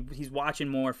understanding. He's watching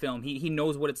more film. He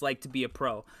knows what it's like to be a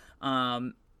pro.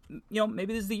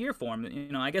 Maybe this is the year for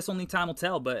him. I guess only time will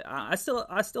tell. But I still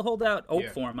hold out hope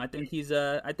for him. I think he's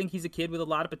a kid with a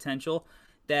lot of potential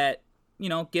that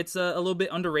gets a little bit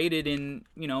underrated in,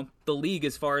 the league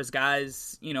as far as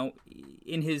guys,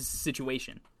 in his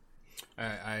situation.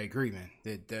 I agree, man.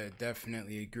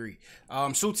 Definitely agree.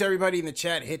 Salute to everybody in the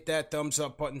chat. Hit that thumbs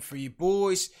up button for you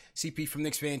boys. CP from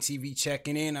Knicks Fan TV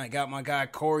checking in. I got my guy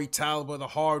Corey Taliber, the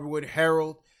Hardwood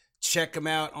Herald. Check him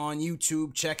out on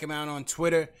YouTube. Check him out on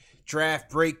Twitter.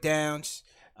 Draft breakdowns.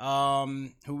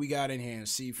 Who we got in here?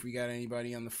 Let's see if we got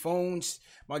anybody on the phones.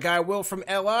 My guy Will from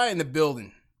LI in the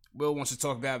building. Will wants to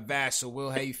talk about Vassell. Will,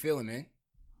 how you feeling, man?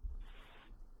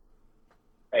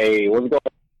 Hey, what's going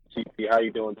on, CP? How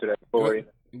you doing today, Corey?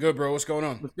 Good, bro. What's going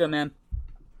on? What's good, man?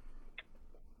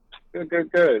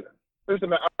 Good. Listen,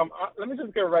 man, let me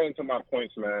just get right into my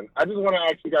points, man. I just want to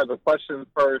ask you guys a question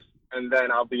first, and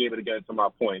then I'll be able to get into my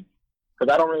points,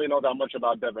 because I don't really know that much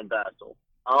about Devin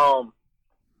Vassell.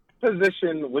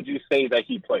 Position would you say that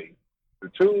he played? The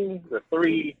 2, the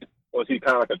 3, or is he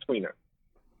kind of like a tweener?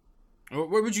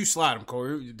 Where would you slide him,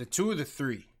 Corey? The 2 or the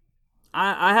 3?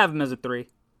 I have him as a 3.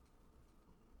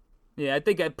 Yeah, I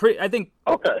think okay. I think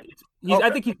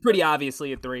he's pretty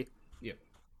obviously a 3. Yeah.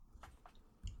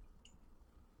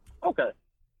 Okay,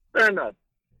 fair enough.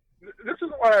 This is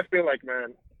what I feel like,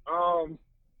 man.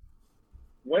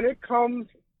 When it comes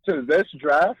to this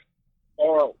draft,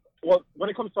 when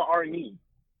it comes to our needs,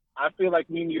 I feel like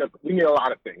we need a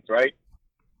lot of things, right?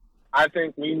 I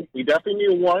think we definitely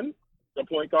need 1, the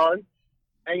point guard,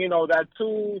 and that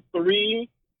 2, 3,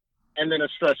 and then a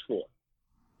stretch 4,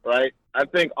 right? I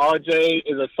think RJ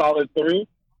is a solid 3.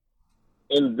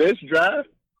 In this draft,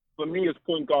 for me, it's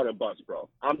point guard or bust, bro.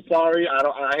 I'm sorry,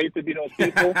 I hate to be those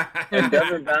people. And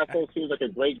Devin Vassell seems like a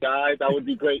great guy. That would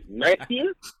be great next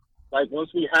year. Like once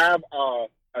we have a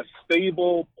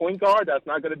stable point guard that's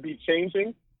not going to be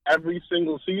changing every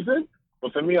single season.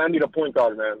 But for me, I need a point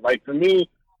guard, man. Like for me,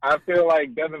 I feel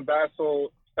like Devin Vassell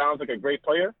sounds like a great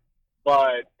player,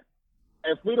 but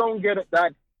if we don't get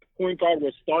that point guard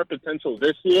with star potential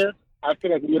this year, I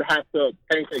feel like we would have to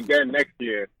tank again next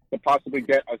year to possibly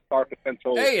get a star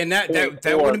potential. Hey, and that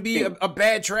wouldn't be a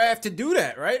bad draft to do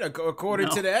that, right? According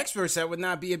to the experts, that would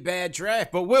not be a bad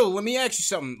draft. But Will, let me ask you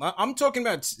something. I'm talking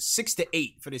about 6 to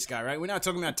 8 for this guy, right? We're not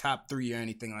talking about top 3 or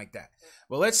anything like that.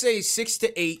 Well, let's say 6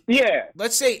 to 8. Yeah.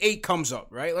 Let's say 8 comes up,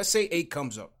 right? Let's say 8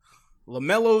 comes up.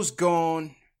 LaMelo's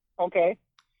gone. Okay.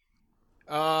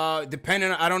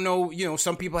 Depending on, I don't know,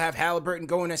 some people have Halliburton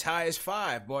going as high as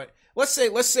 5, but let's say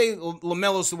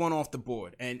LaMelo's the one off the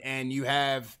board, and you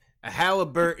have a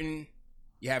Halliburton,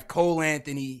 you have Cole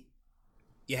Anthony,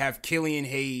 you have Killian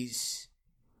Hayes,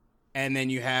 and then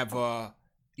you have a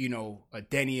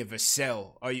Denny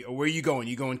Vassell. Where are you going?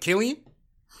 You going Killian?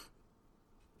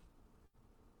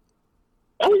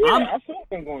 Oh yeah, I feel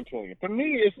like I'm going Killian. For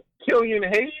me, it's Killian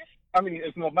Hayes. I mean,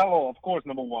 it's LaMelo, of course,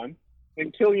 number 1,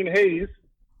 and Killian Hayes.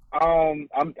 I'm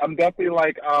definitely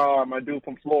like my dude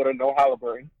from Florida, no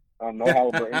Halliburton. But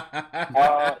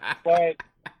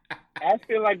I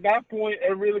feel like that point,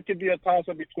 it really could be a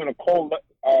toss-up between a Cole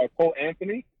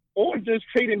Anthony or just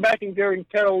trading back and getting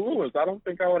Carol Lewis. I don't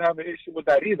think I would have an issue with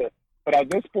that either. But at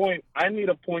this point, I need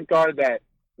a point guard that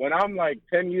when I'm like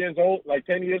 10 years old, like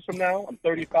 10 years from now, I'm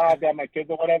 35, got my kids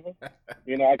or whatever,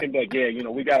 I can be like, yeah,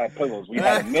 we got our pillows. We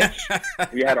had a Mitch,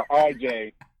 we had an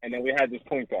RJ, and then we had this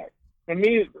point guard. For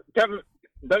me, Devin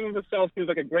Vassell feels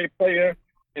like a great player,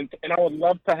 and I would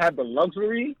love to have the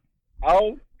luxury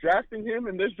of drafting him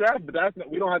in this draft, but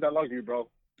we don't have that luxury, bro.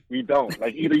 We don't.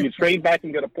 Like, either you trade back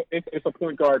and get it's a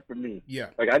point guard for me. Yeah.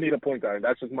 Like, I need a point guard.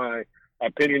 That's just my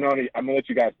opinion on it. I'm going to let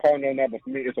you guys partner on that, but for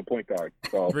me, it's a point guard.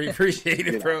 So appreciate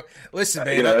it, bro. Listen,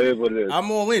 man. It is what it is.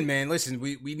 I'm all in, man. Listen,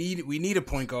 we need a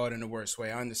point guard in the worst way.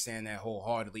 I understand that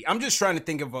wholeheartedly. I'm just trying to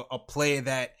think of a player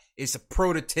that is a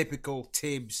prototypical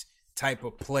Tibbs type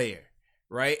of player,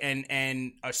 right?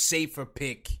 And a safer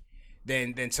pick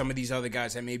than some of these other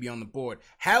guys that may be on the board.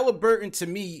 Halliburton, to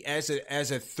me, as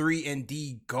a 3 and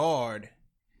D guard,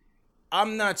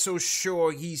 I'm not so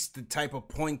sure he's the type of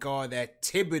point guard that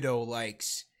Thibodeau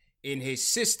likes in his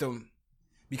system,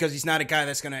 because he's not a guy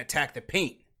that's going to attack the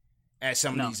paint as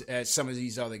some of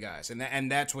these other guys,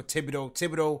 and that's what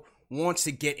Thibodeau wants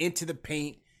to get into the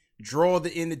paint, draw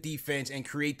in the defense, and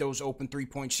create those open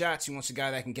 3-point shots. He wants a guy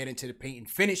that can get into the paint and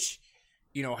finish,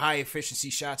 high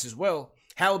efficiency shots as well.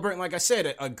 Halliburton, like I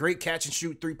said, a great catch and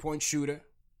shoot 3-point shooter,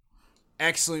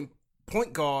 excellent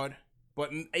point guard,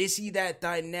 but is he that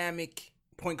dynamic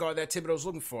point guard that Thibodeau's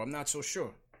looking for? I'm not so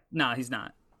sure. No, he's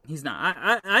not. He's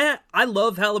not. I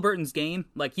love Halliburton's game.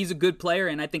 Like, he's a good player,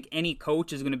 and I think any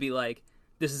coach is going to be like,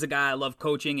 this is a guy I love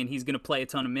coaching, and he's going to play a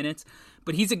ton of minutes.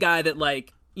 But he's a guy that,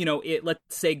 like, let's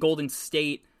say Golden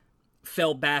State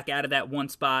fell back out of that 1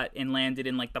 spot and landed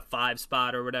in, like, the 5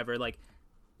 spot or whatever. Like,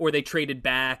 or they traded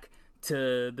back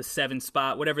to the 7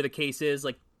 spot, whatever the case is.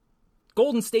 Like,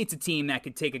 Golden State's a team that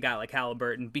could take a guy like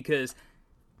Halliburton, because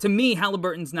to me,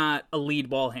 Halliburton's not a lead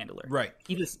ball handler. Right.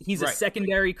 He's a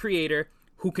secondary creator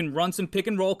who can run some pick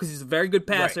and roll because he's a very good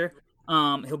passer.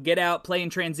 Right. He'll get out, play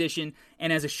in transition,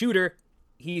 and as a shooter,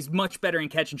 he's much better in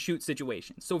catch and shoot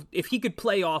situations. So if he could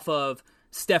play off of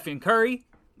Stephen Curry,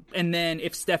 and then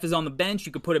if Steph is on the bench,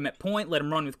 you could put him at point, let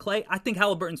him run with Clay. I think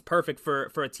Halliburton's perfect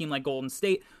for a team like Golden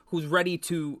State, who's ready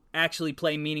to actually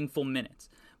play meaningful minutes.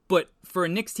 But for a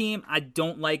Knicks team, I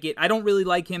don't like it. I don't really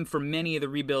like him for many of the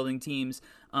rebuilding teams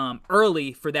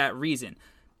early for that reason.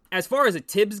 As far as a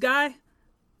Tibbs guy,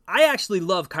 I actually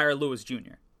love Kira Lewis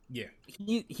Jr. Yeah.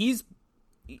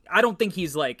 I don't think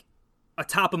he's like a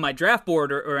top of my draft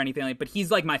board or anything like that, but he's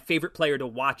like my favorite player to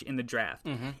watch in the draft.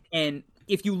 Mm-hmm. And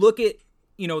if you look at,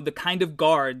 the kind of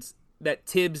guards that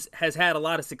Tibbs has had a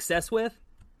lot of success with,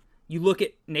 you look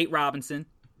at Nate Robinson,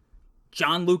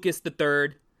 John Lucas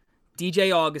III,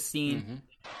 DJ Augustine.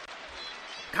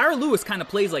 Mm-hmm. Kira Lewis kind of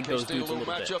plays like those dudes a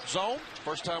little bit. Zone.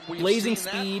 First time blazing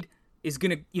speed is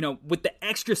going to, with the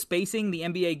extra spacing the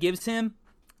NBA gives him,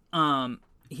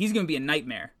 he's going to be a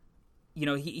nightmare.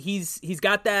 He's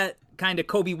got that kind of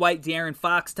Kobe White, De'Aaron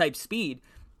Fox type speed.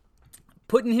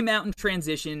 Putting him out in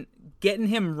transition, getting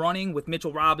him running with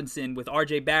Mitchell Robinson, with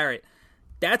RJ Barrett,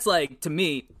 that's like, to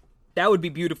me, that would be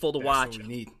beautiful to watch. What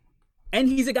we need. And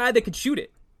he's a guy that could shoot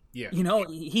it. Yeah.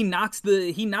 He knocks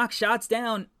shots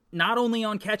down not only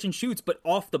on catch and shoots, but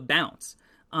off the bounce.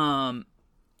 And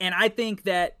I think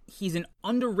that he's an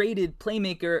underrated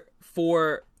playmaker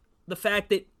for the fact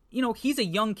that, he's a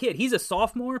young kid. He's a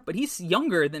sophomore, but he's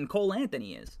younger than Cole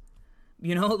Anthony is.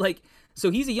 So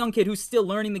he's a young kid who's still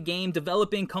learning the game,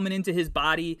 developing, coming into his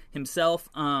body himself.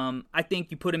 I think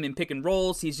you put him in pick and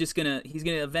rolls, he's gonna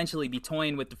eventually be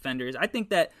toying with defenders. I think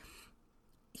that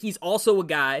he's also a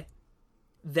guy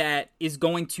that is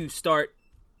going to start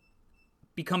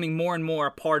becoming more and more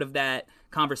a part of that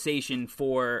conversation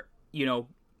for,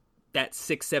 that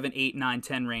 6, 7, 8, 9,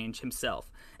 10 range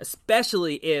himself.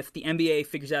 Especially if the NBA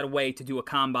figures out a way to do a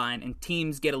combine and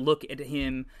teams get a look at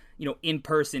him, in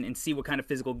person and see what kind of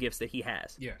physical gifts that he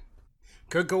has. Yeah.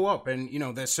 Could go up. And,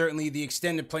 there's certainly the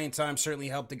extended playing time certainly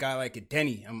helped a guy like a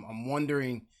Denny. I'm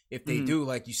wondering if they do,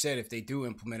 like you said, if they do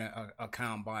implement a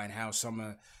combine, how some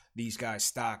of these guys'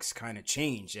 stocks kind of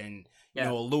change. And,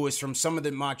 Lewis, from some of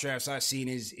the mock drafts I've seen,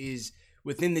 is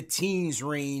within the teens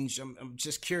range. I'm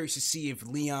just curious to see if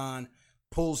Leon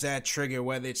pulls that trigger,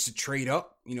 whether it's to trade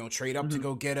up, to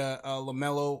go get a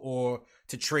LaMelo, or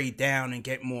to trade down and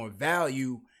get more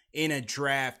value in a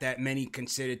draft that many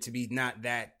consider to be not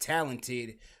that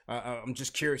talented. I'm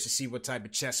just curious to see what type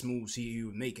of chess moves he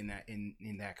would make in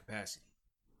that capacity.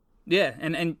 Yeah,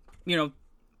 and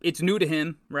it's new to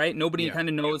him, right? Nobody kind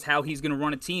of knows how he's going to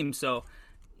run a team, so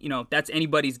that's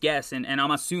anybody's guess. And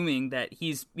I'm assuming that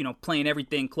he's playing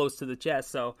everything close to the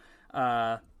chest. So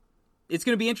it's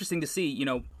going to be interesting to see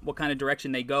what kind of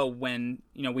direction they go when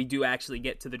we do actually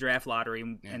get to the draft lottery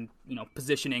and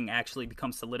positioning actually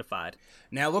becomes solidified.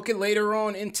 Now looking later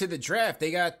on into the draft,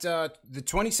 they got the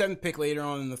 27th pick later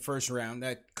on in the first round.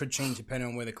 That could change depending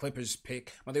on where the Clippers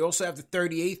pick. But they also have the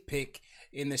 38th pick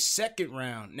in the second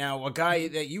round. Now, a guy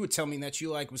that you would tell me that you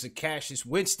like was a Cassius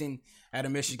Winston out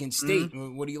of Michigan State.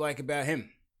 Mm-hmm. What do you like about him?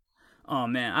 Oh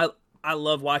man, I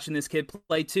love watching this kid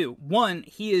play too. One,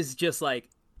 he is just like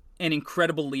an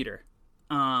incredible leader.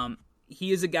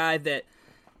 He is a guy that,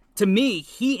 to me,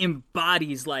 he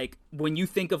embodies, like, when you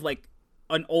think of like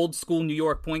an old school New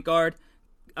York point guard,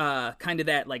 kind of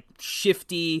that like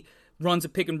shifty, runs a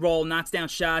pick and roll, knocks down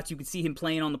shots. You can see him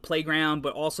playing on the playground,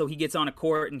 but also he gets on a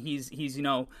court and he's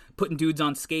putting dudes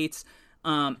on skates.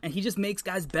 And he just makes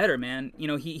guys better, man.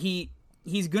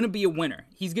 He's going to be a winner.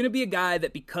 He's going to be a guy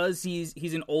that, because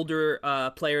he's an older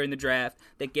player in the draft,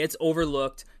 that gets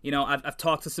overlooked. I've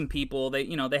talked to some people.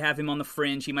 They have him on the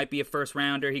fringe. He might be a first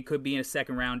rounder. He could be a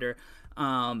second rounder.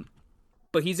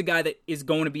 But he's a guy that is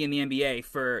going to be in the NBA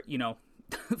for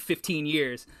 15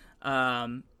 years.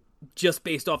 Just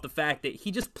based off the fact that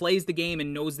he just plays the game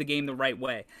and knows the game the right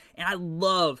way. And I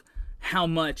love how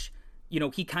much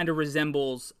he kind of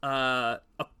resembles a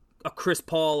Chris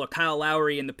Paul or Kyle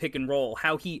Lowry in the pick and roll,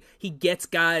 how he gets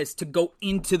guys to go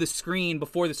into the screen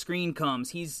before the screen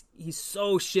comes. He's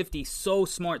so shifty, so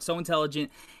smart, so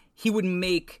intelligent. He would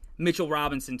make Mitchell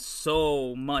Robinson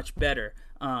so much better.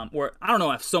 Or I don't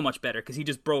know if so much better because he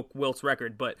just broke Wilt's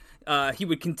record, but he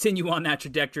would continue on that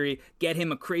trajectory, get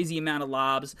him a crazy amount of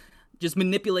lobs, just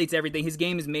manipulates everything. His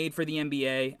game is made for the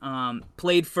NBA.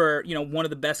 Played for one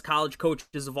of the best college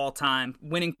coaches of all time,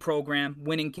 winning program,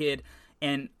 winning kid.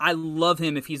 And I love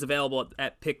him if he's available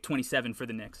at pick 27 for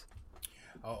the Knicks.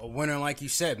 A winner, like you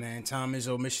said, man, Tom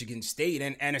Izzo, Michigan State,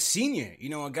 and a senior,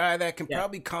 a guy that can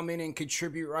probably come in and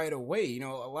contribute right away. A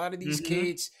lot of these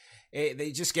kids,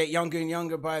 they just get younger and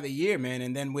younger by the year, man.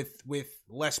 And then with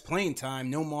less playing time,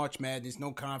 no March Madness,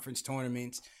 no conference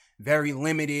tournaments, very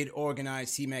limited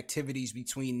organized team activities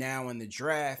between now and the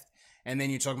draft. And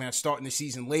then you're talking about starting the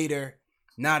season later,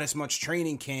 not as much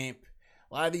training camp.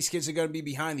 A lot of these kids are going to be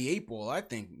behind the eight ball, I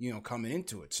think, coming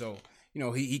into it. So,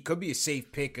 he could be a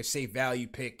safe pick, a safe value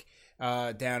pick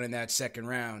down in that second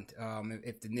round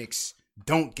if the Knicks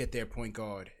don't get their point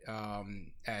guard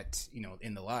in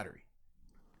the lottery.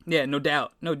 Yeah, no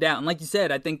doubt. And like you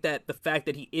said, I think that the fact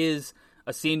that he is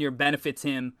a senior benefits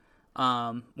him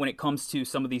when it comes to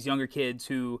some of these younger kids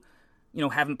who,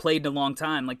 haven't played in a long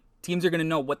time. Like, teams are going to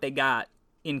know what they got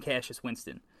in Cassius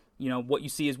Winston. What you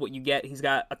see is what you get. He's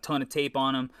got a ton of tape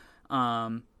on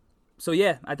him. So,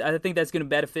 yeah, I think that's going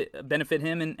to benefit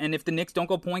him. And if the Knicks don't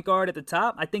go point guard at the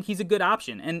top, I think he's a good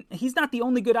option. And he's not the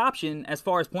only good option as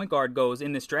far as point guard goes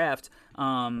in this draft.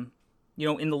 In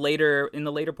the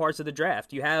later parts of the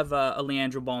draft, you have a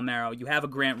Leandro Balmero, you have a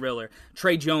Grant Riller,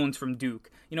 Trey Jones from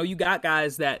Duke. You got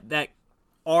guys that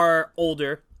are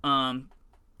older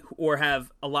or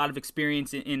have a lot of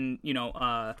experience in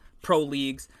pro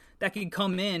leagues that can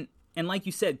come in. And like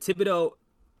you said, Thibodeau,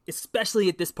 especially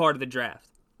at this part of the draft,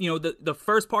 the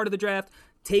first part of the draft,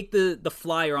 take the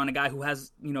flyer on a guy who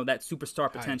has, that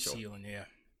superstar potential. Ceiling, yeah.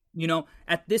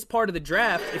 At this part of the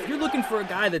draft, if you're looking for a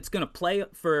guy that's going to play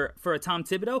for a Tom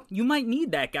Thibodeau, you might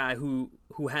need that guy who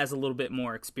has a little bit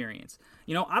more experience.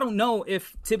 I don't know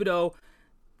if Thibodeau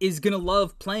is going to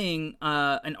love playing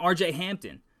an RJ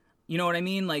Hampton. You know what I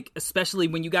mean? Like, especially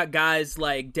when you got guys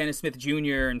like Dennis Smith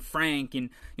Jr. and Frank and,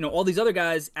 all these other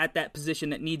guys at that position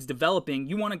that needs developing.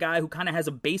 You want a guy who kind of has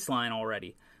a baseline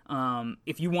already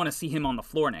if you want to see him on the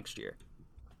floor next year.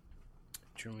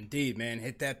 True indeed, man.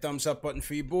 Hit that thumbs up button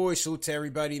for you boys. Salute to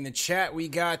everybody in the chat. We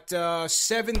got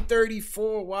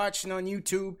 734 watching on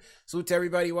YouTube. Salute to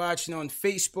everybody watching on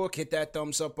Facebook. Hit that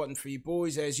thumbs up button for you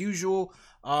boys as usual.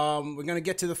 We're going to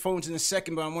get to the phones in a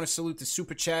second, but I want to salute the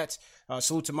super chats.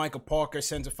 Salute to Michael Parker,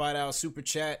 sends a $5 super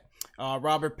chat.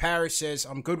 Robert Parrish says,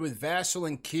 I'm good with Vassell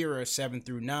and Kira 7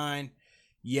 through 9.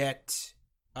 Yet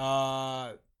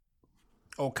Okongu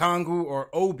or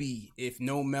Obi if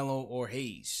no Melo or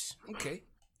Hayes. Okay.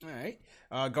 All right.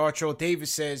 Gartrell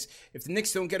Davis says, if the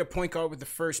Knicks don't get a point guard with the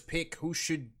first pick, who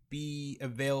should be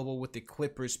available with the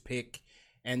Clippers pick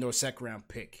and or second round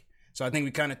pick? So I think we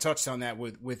kind of touched on that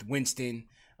with Winston.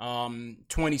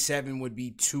 27 would be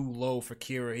too low for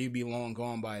Kira. He'd be long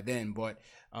gone by then. But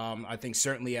I think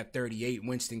certainly at 38,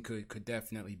 Winston could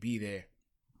definitely be there.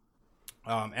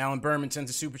 Alan Berman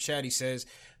sends a super chat. He says,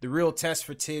 the real test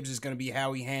for Tibbs is going to be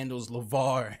how he handles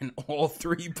LeVar and all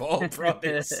three Ball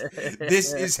brothers.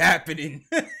 This is happening.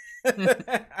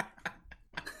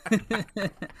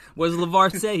 What does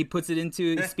LeVar say? He speaks it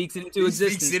into existence.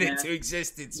 Speaks it into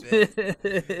existence,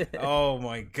 man. Oh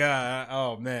my God.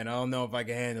 Oh man, I don't know if I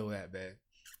can handle that, man.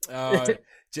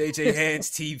 JJ Hands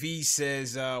TV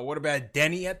says, what about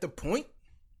Denny at the point?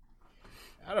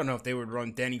 I don't know if they would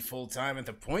run Denny full time at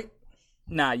the point.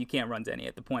 Nah, you can't run Denny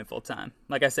at the point full time.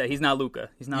 Like I said, he's not Luka.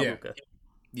 Luka.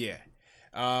 Yeah.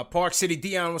 Park City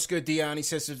Dion, what's good, Dion? He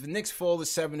says, if the Knicks fall to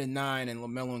 7-9 and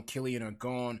LaMelo and Killian are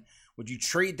gone, would you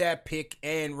trade that pick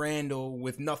and Randall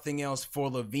with nothing else for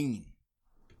LaVine?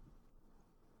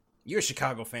 You're a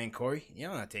Chicago fan, Corey. Yeah,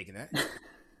 I'm not taking that.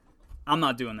 I'm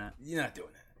not doing that. You're not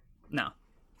doing that. No.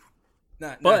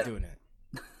 Not doing that.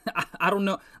 I don't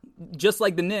know. Just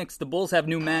like the Knicks, the Bulls have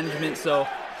new management, so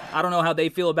I don't know how they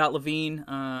feel about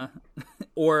LaVine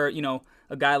or,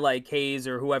 a guy like Hayes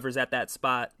or whoever's at that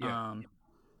spot. Yeah.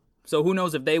 So who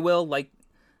knows if they will. Like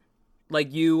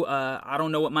you, I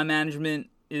don't know what my management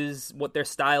is, what their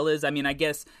style is. I mean, I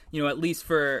guess, at least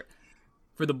for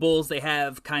the Bulls, they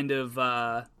have kind of,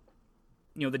 the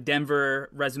Denver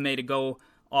resume to go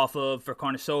off of for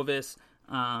Karnisovas.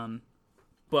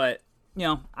 But,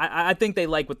 I think they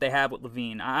like what they have with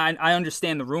LaVine. I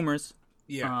understand the rumors.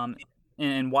 Yeah.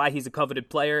 And why he's a coveted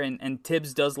player. And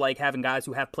Tibbs does like having guys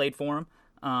who have played for him.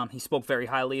 He spoke very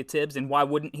highly of Tibbs, and why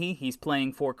wouldn't he? He's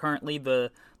playing for currently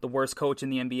the worst coach in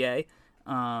the NBA.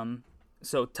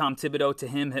 So Tom Thibodeau to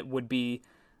him would be,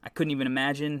 I couldn't even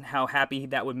imagine how happy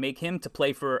that would make him to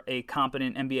play for a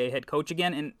competent NBA head coach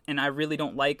again. And I really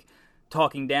don't like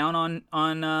talking down on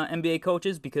NBA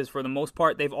coaches because for the most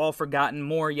part they've all forgotten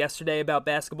more yesterday about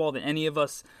basketball than any of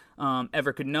us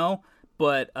ever could know.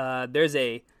 But there's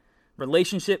a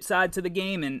relationship side to the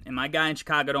game, and my guy in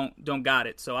Chicago don't got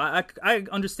it. So I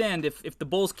understand if the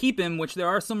Bulls keep him, which there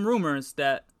are some rumors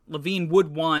that LaVine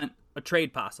would want a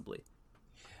trade possibly.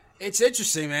 It's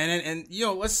interesting, man, and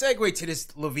let's segue to this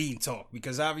LaVine talk,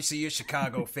 because obviously you're a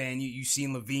Chicago fan. You've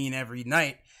seen LaVine every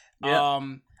night.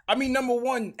 Yep. I mean, number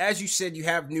one, as you said, you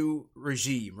have new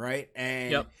regime, right?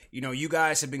 And you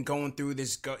guys have been going through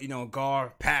this,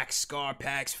 Gar Pax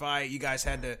fight. You guys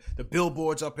had the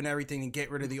billboards up and everything to get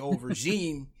rid of the old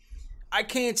regime. I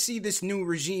can't see this new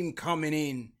regime coming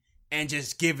in and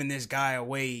just giving this guy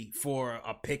away for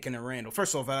a pick and a Randall.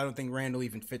 First off, I don't think Randall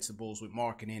even fits the Bulls with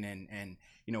marketing and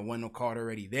Wendell Carter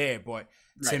already there. But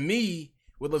to me,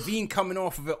 with LaVine coming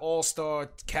off of an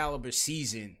all-star caliber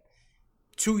season,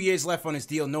 2 years left on his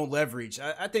deal, no leverage,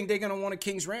 I think they're going to want a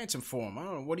king's ransom for him. I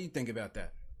don't know. What do you think about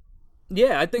that?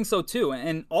 Yeah, I think so too.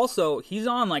 And also, he's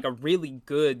on like a really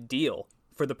good deal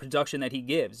for the production that he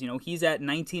gives. He's at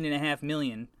 $19.5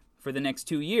 million for the next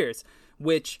 2 years,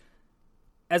 which,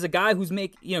 as a guy who's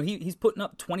he's putting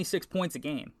up 26 points a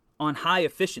game on high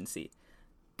efficiency.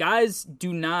 Guys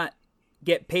do not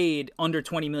get paid under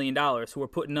 $20 million who are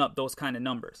putting up those kind of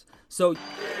numbers. So,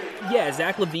 yeah,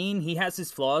 Zach LaVine, he has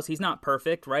his flaws. He's not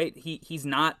perfect, right? He's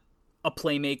not a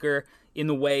playmaker in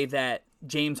the way that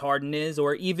James Harden is,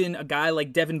 or even a guy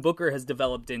like Devin Booker has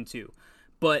developed into.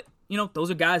 But, those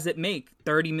are guys that make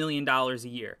 $30 million a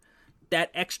year.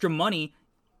 That extra money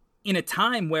in a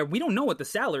time where we don't know what the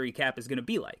salary cap is going to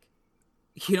be like.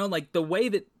 Like the way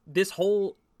that this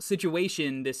whole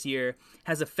situation this year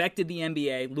has affected the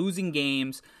NBA, losing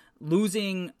games,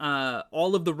 losing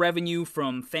all of the revenue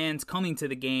from fans coming to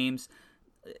the games.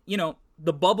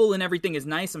 The bubble and everything is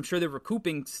nice. I'm sure they're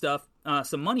recouping some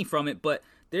money from it, but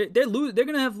they're going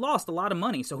to have lost a lot of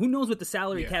money. So who knows what the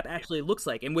salary cap actually looks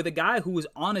like? And with a guy who is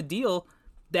on a deal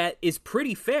that is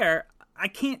pretty fair, I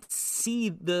can't see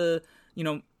the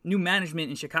new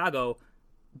management in Chicago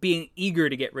being eager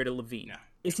to get rid of LaVine. No.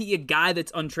 Is he a guy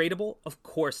that's untradeable? Of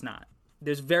course not.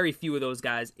 There's very few of those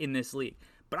guys in this league.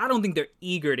 But I don't think they're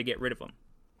eager to get rid of him.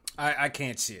 I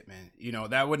can't see it, man.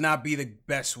 That would not be the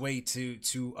best way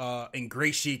to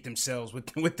ingratiate themselves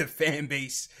with the fan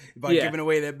base by giving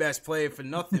away their best player for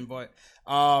nothing. But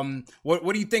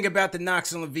what do you think about the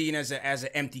knocks on LaVine as an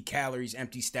empty calories,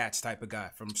 empty stats type of guy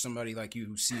from somebody like you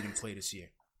who's seen him play this year?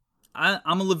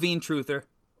 I'm a LaVine truther.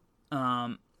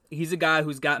 He's a guy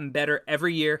who's gotten better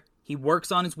every year. He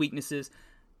works on his weaknesses,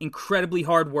 incredibly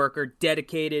hard worker,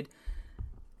 dedicated.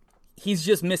 He's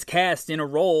just miscast in a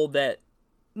role that,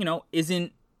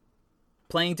 isn't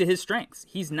playing to his strengths.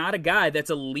 He's not a guy that's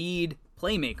a lead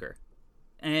playmaker.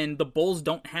 And the Bulls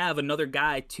don't have another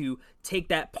guy to take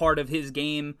that part of his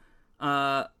game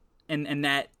and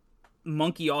that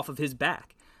monkey off of his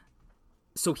back.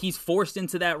 So he's forced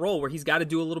into that role where he's got to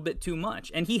do a little bit too much.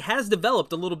 And he has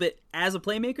developed a little bit as a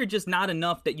playmaker, just not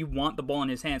enough that you want the ball in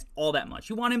his hands all that much.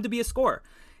 You want him to be a scorer.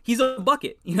 He's a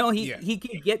bucket. He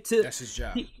can get to... That's his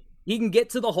job. He can get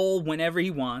to the hole whenever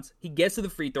he wants. He gets to the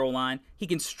free throw line. He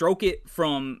can stroke it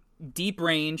from deep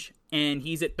range, and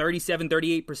he's at 37,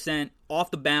 38% off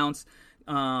the bounce.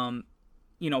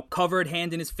 Covered,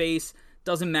 hand in his face.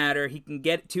 Doesn't matter. He can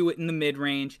get to it in the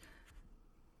mid-range.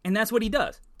 And that's what he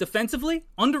does. Defensively,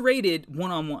 underrated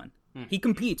one-on-one. He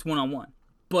competes one-on-one.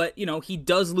 But, he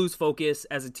does lose focus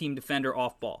as a team defender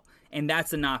off ball. And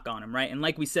that's a knock on him, right? And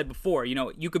like we said before,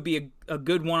 you could be a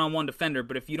good one-on-one defender,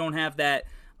 but if you don't have that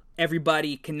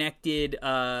everybody connected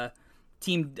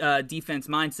team defense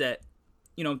mindset,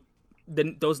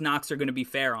 then those knocks are going to be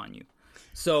fair on you.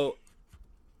 So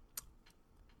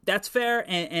that's fair,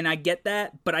 and I get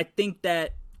that, but I think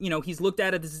that, he's looked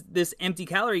at as this empty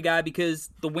calorie guy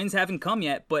because the wins haven't come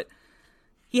yet, but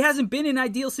he hasn't been in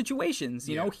ideal situations.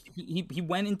 He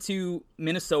went into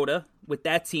Minnesota with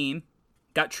that team,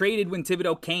 got traded when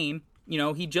Thibodeau came.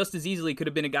 He just as easily could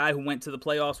have been a guy who went to the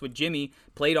playoffs with Jimmy,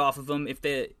 played off of him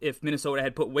if Minnesota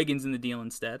had put Wiggins in the deal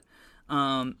instead.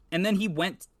 And then he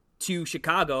went to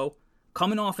Chicago,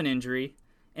 coming off an injury,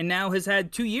 and now has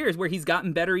had 2 years where he's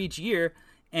gotten better each year.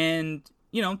 And,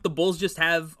 the Bulls just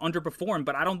have underperformed,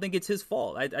 but I don't think it's his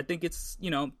fault. I think it's,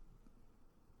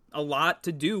 a lot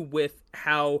to do with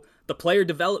how the player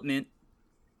development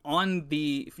on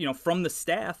the, from the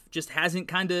staff just hasn't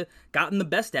kind of gotten the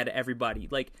best out of everybody.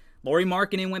 Like, Lauri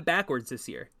Markkanen went backwards this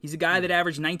year. He's a guy that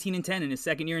averaged 19 and 10 in his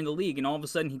second year in the league, and all of a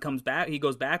sudden he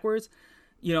goes backwards.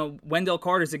 Wendell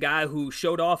Carter's a guy who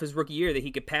showed off his rookie year that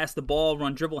he could pass the ball,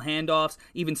 run dribble handoffs,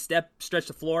 even stretch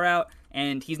the floor out,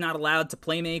 and he's not allowed to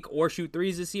play make or shoot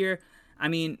threes this year. I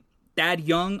mean, Thad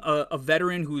Young, a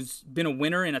veteran who's been a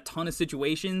winner in a ton of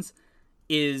situations,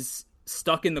 is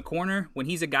stuck in the corner, when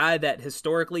he's a guy that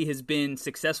historically has been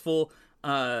successful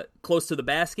close to the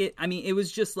basket, I mean, it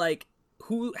was just like,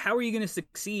 how are you going to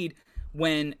succeed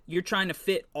when you're trying to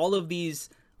fit all of these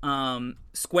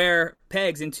square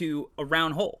pegs into a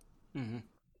round hole? Mm-hmm.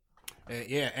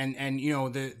 Yeah, and you know,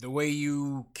 the way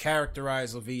you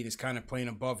characterize LaVine is kind of playing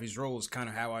above his role is kind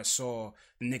of how I saw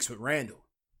the Knicks with Randall.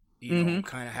 You know,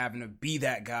 kind of having to be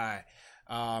that guy.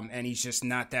 And he's just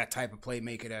not that type of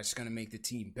playmaker that's going to make the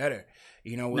team better.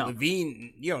 You know, with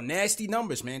LaVine, you know, nasty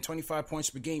numbers, man. 25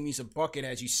 points per game. He's a bucket,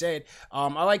 as you said.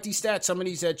 I like these stats. Some of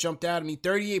these that jumped out at me.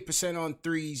 38% on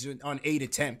threes on 8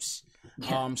 attempts.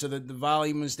 So the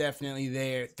volume is definitely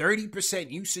there.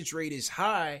 30% usage rate is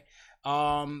high,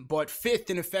 but 5th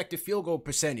in effective field goal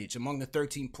percentage among the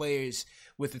 13 players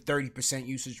with a 30%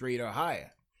 usage rate or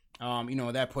higher. You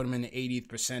know, that put him in the 80th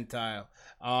percentile.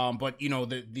 But, you know,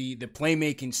 the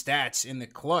playmaking stats in the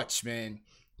clutch, man,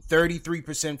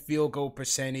 33% field goal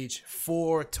percentage,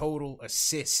 4 total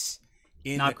assists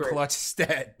in the clutch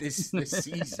stat this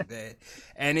season, man.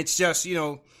 And it's just, you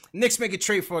know, Knicks make a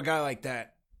trade for a guy like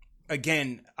that.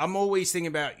 Again, I'm always thinking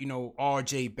about, you know,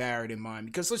 R.J. Barrett in mind.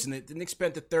 Because, listen, the Knicks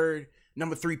spent the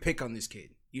number 3 pick on this kid.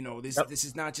 You know, this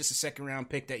is not just a second-round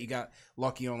pick that you got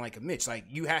lucky on like a Mitch. Like,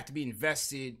 you have to be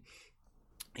invested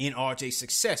in RJ's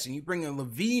success. And you bring a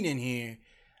LaVine in here,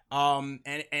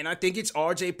 and I think it's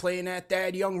RJ playing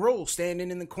that young role,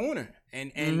 standing in the corner.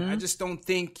 And I just don't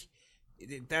think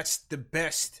that's the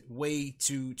best way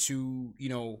to you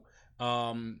know,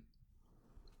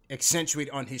 accentuate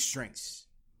on his strengths.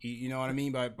 You know what I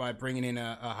mean? By bringing in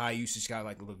a high-usage guy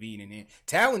like LaVine in here.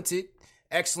 Talented,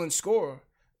 excellent scorer.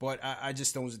 But I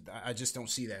just don't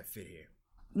see that fit here.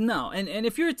 No, and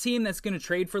if you're a team that's going to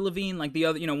trade for LaVine, like the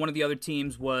other, you know, one of the other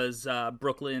teams was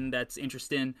Brooklyn that's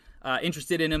interested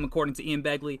in him, according to Ian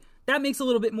Begley, that makes a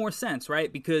little bit more sense,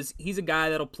 right? Because he's a guy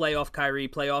that'll play off Kyrie,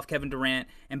 play off Kevin Durant,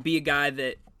 and be a guy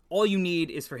that all you need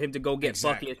is for him to go get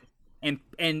buckets. And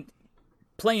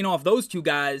playing off those two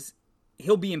guys,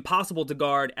 he'll be impossible to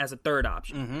guard as a third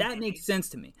option. That makes sense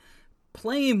to me.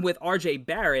 Playing with R.J.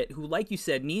 Barrett, who, like you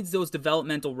said, needs those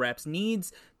developmental reps,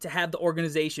 needs to have the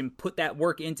organization put that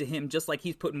work into him just like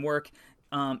he's putting work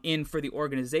in for the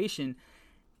organization.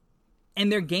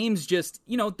 And their games just,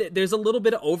 you know, there's a little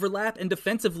bit of overlap, and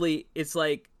defensively, it's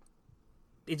like,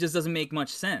 it just doesn't make much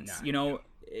sense. You know,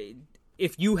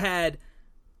 if you had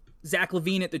Zach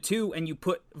LaVine at the 2 and you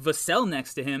put Vassell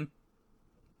next to him,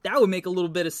 that would make a little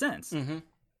bit of sense.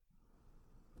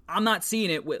 I'm not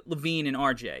seeing it with LaVine and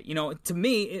RJ. You know, to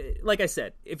me, like I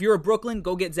said, if you're a Brooklyn,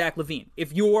 go get Zach LaVine.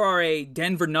 If you are a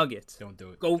Denver Nuggets, don't do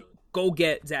it. Go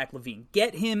get Zach LaVine.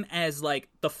 Get him as like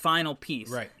the final piece,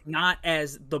 right? Not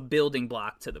as the building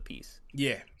block to the piece.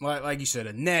 Yeah, like you said,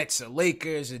 a Nets, a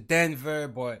Lakers, a Denver,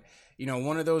 but you know,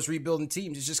 one of those rebuilding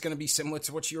teams is just going to be similar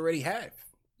to what you already have.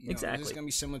 Exactly. It's going to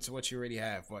be similar to what you already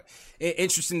have. But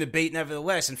interesting debate,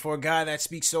 nevertheless. And for a guy that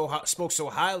spoke so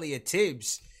highly of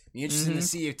Tibbs. Interesting to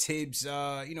see if Tibbs,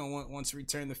 you know, wants to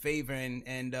return the favor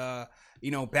and you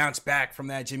know, bounce back from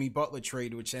that Jimmy Butler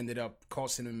trade, which ended up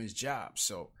costing him his job.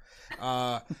 So,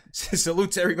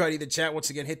 salute to everybody in the chat. Once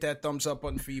again, hit that thumbs up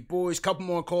button for you boys. Couple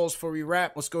more calls before we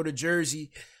wrap. Let's go to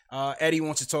Jersey. Eddie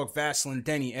wants to talk Vassell and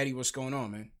Denny. Eddie, what's going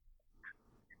on, man?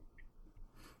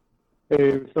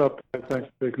 Hey, what's up? Thanks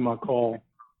for taking my call.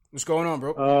 What's going on,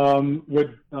 bro?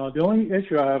 The only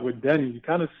issue I have with Denny, he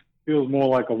kind of feels more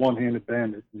like a one-handed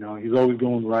bandit. You know, he's always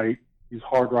going right. He's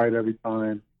hard right every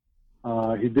time.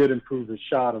 He did improve his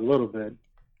shot a little bit,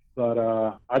 but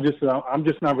I'm just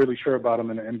not really sure about him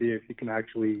in the NBA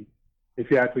if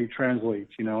he actually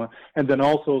translates. You know, and then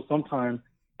also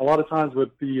a lot of times with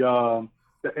the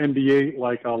NBA,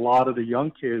 like a lot of the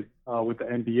young kids with the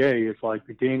NBA, it's like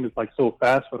the game is like so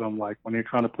fast for them. Like when they're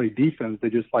trying to play defense, they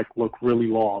just like look really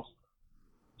lost.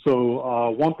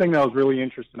 So one thing that was really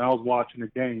interesting, I was watching a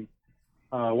game,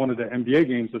 one of the NBA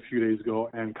games a few days ago,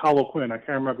 and Kyle Quinn, I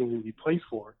can't remember who he plays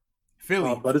for.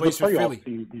 Philly. But it's a playoff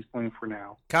team he's playing for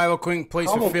now. Kyle Quinn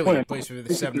plays for Philly. He plays for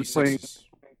the 76ers.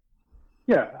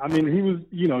 Yeah, I mean, he was,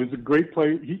 you know, he's a great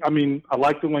player. I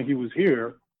liked him when he was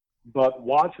here, but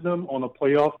watching him on a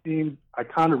playoff team, I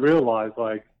kind of realized,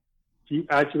 like, he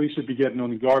actually should be getting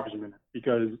only garbage minutes,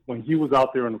 because when he was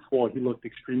out there on the floor, he looked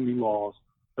extremely lost.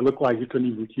 It looked like he couldn't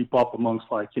even keep up amongst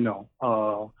bench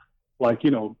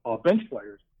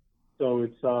players. So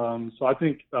it's so I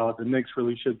think the Knicks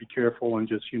really should be careful and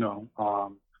just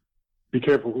be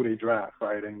careful who they draft,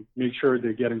 right, and make sure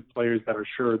they're getting players that are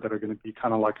sure, that are going to be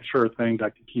kind of like a sure thing,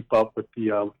 that can keep up with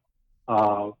the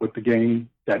game,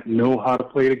 that know how to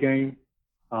play the game.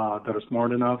 that are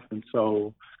smart enough. And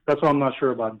so that's why I'm not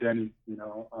sure about Denny,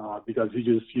 because he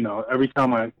just, every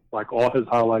time all his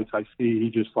highlights I see, he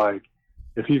just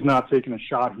if he's not taking a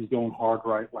shot, he's going hard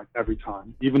right, every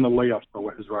time. Even the layups are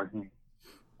with his right hand.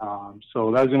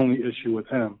 So that's the only issue with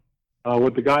him.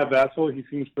 With the guy Vassell, he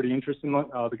seems pretty interesting,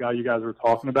 the guy you guys were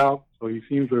talking about. So he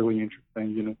seems really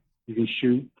interesting. He can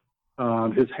shoot.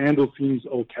 His handle seems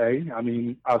okay. I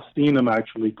mean, I've seen him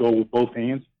actually go with both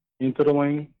hands into the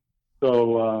lane.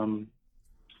 So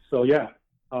yeah.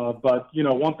 But,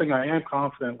 one thing I am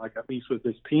confident, at least with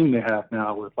this team they have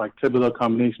now with Thibodeau,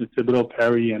 combination of Thibodeau,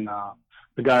 Perry, and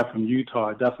the guy from Utah,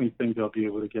 I definitely think they'll be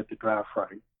able to get the draft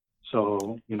right.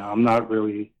 So, I'm not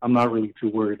really too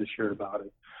worried this year about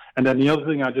it. And then the other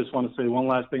thing I just want to say, one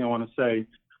last thing I want to say,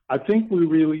 I think we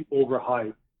really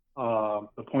overhype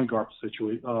the point guard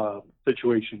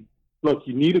situation. Look,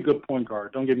 you need a good point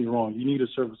guard. Don't get me wrong. You need a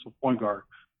serviceable point guard.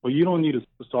 But you don't need a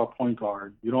superstar point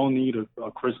guard. You don't need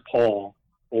a Chris Paul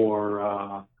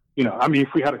or,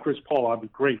 if we had a Chris Paul, I'd be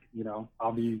great.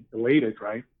 I'll be elated,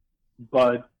 right?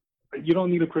 But you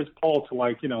don't need a Chris Paul to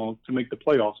make the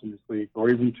playoffs in this league or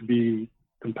even to be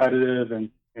competitive and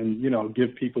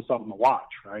give people something to watch,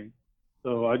 right?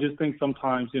 So I just think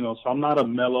sometimes, so I'm not a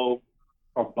Melo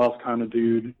or bust kind of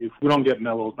dude. If we don't get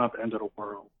Melo, it's not the end of the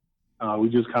world. We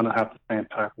just kind of have to stand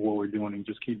pat for what we're doing and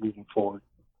just keep moving forward.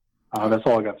 That's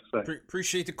all I got to say.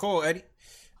 Appreciate the call, Eddie.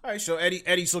 All right, so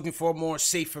Eddie's looking for a more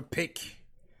safer pick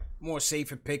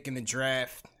in the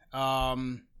draft.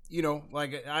 I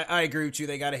agree with you.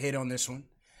 They got a hit on this one,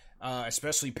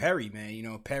 especially Perry,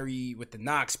 man. Perry with the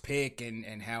Knox pick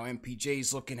and how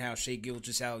MPJ's looking, how Shai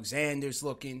Gilgeous-Alexander's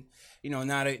looking.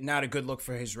 Not a good look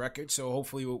for his record. So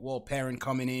hopefully with Will Perrin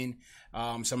coming in,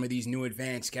 some of these new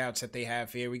advanced scouts that they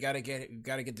have here, we gotta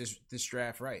get this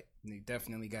draft right. We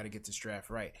definitely got to get this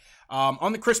draft right.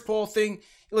 On the Chris Paul thing,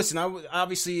 listen,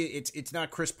 obviously it's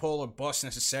not Chris Paul or bust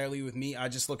necessarily with me. I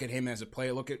just look at him as a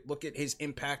player. Look at his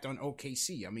impact on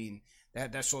OKC. I mean,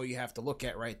 that's all you have to look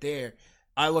at right there.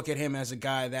 I look at him as a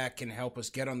guy that can help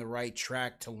us get on the right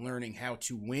track to learning how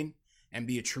to win and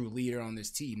be a true leader on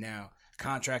this team. Now,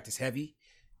 contract is heavy.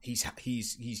 He's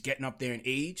getting up there in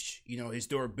age. His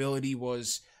durability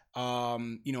was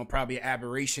probably an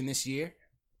aberration this year.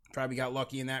 Probably got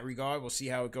lucky in that regard. We'll see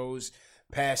how it goes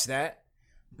past that.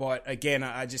 But again,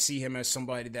 I just see him as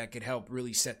somebody that could help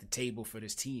really set the table for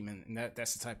this team, and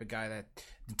that's the type of guy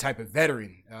the type of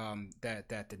veteran that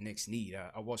the Knicks need.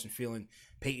 I wasn't feeling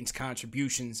Peyton's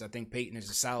contributions. I think Peyton is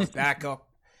a solid backup,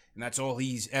 and that's all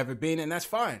he's ever been, and that's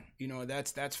fine.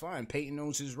 That's fine. Peyton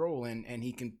knows his role, and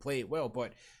he can play it well,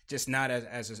 but just not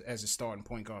as a starting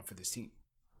point guard for this team.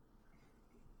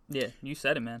 Yeah, you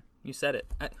said it, man. You said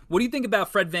it. What do you think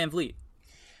about Fred VanVleet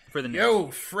for the Knicks?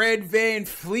 Yo, Fred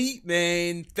VanVleet,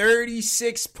 man.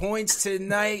 36 points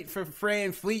tonight for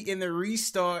VanVleet in the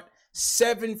restart.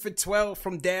 7 for 12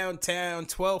 from downtown.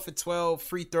 12 for 12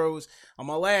 free throws. On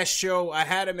my last show, I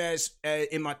had him as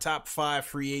in my top 5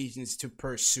 free agents to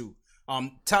pursue.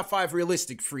 Top 5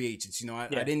 realistic free agents. I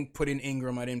didn't put in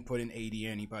Ingram. I didn't put in AD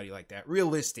or anybody like that.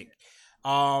 Realistic.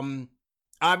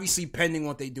 Obviously, pending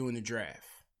what they do in the draft.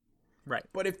 Right.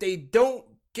 But if they don't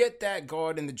get that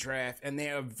guard in the draft and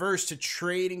they're averse to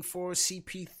trading for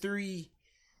CP3,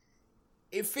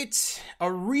 if it's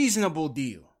a reasonable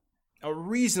deal,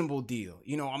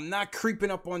 I'm not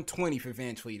creeping up on 20 for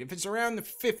VanVleet. If it's around the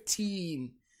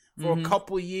 15 for a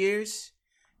couple years,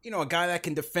 a guy that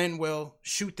can defend well,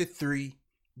 shoot the 3,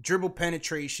 dribble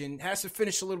penetration, has to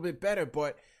finish a little bit better,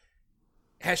 but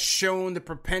has shown the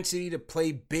propensity to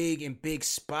play big in big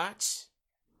spots.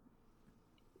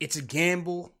 It's a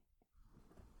gamble,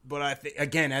 but I think,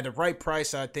 again, at the right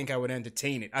price, I think I would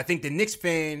entertain it. I think the Knicks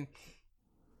fan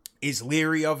is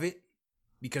leery of it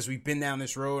because we've been down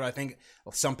this road. I think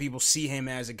some people see him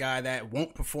as a guy that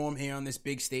won't perform here on this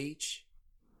big stage,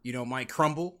 might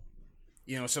crumble.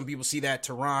 Some people see that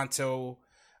Toronto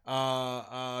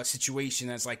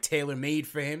situation as tailor-made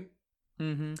for him.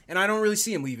 Mm-hmm. And I don't really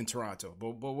see him leaving Toronto,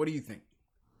 but what do you think?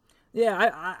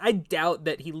 Yeah, I doubt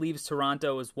that he leaves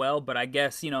Toronto as well, but I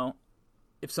guess,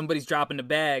 if somebody's dropping the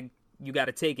bag, you got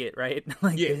to take it, right?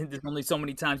 There's only so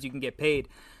many times you can get paid.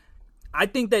 I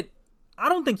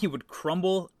don't think he would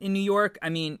crumble in New York. I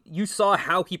mean, you saw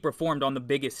how he performed on the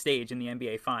biggest stage in the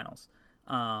NBA Finals.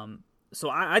 So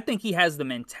I think he has the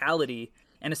mentality,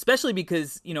 and especially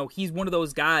because, he's one of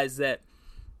those guys that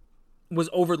was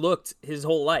overlooked his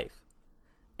whole life.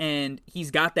 And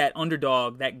he's got that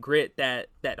underdog, that grit, that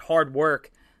hard work,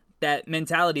 that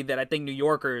mentality that I think New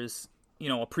Yorkers,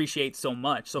 appreciate so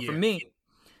much. So for me,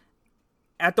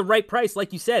 at the right price,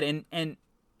 like you said, and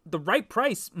the right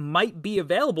price might be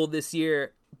available this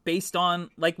year based on,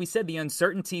 like we said, the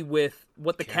uncertainty with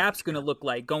what the cap's going to look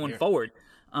like going forward.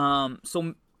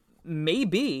 So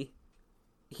maybe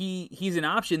he's an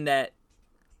option that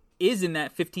is in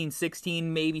that 15,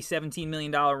 16, maybe $17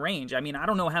 million range. I mean, I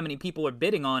don't know how many people are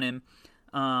bidding on him.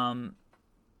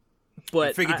 But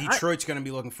I figure Detroit's going to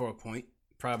be looking for a point,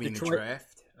 probably in the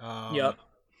draft. Yep.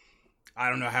 I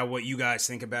don't know what you guys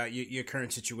think about your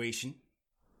current situation.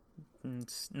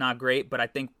 It's not great, but I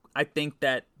think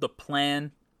that the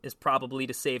plan is probably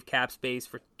to save cap space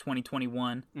for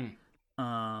 2021.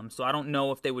 So I don't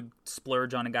know if they would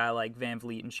splurge on a guy like Van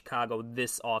Vliet in Chicago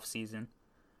this offseason.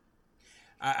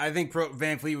 I think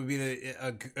Van Vliet would be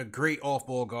a great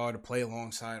off-ball guard to play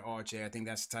alongside RJ. I think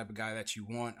that's the type of guy that you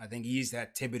want. I think he's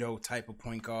that Thibodeau type of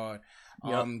point guard.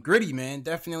 Gritty, man,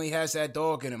 definitely has that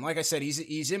dog in him. Like I said,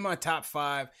 he's in my top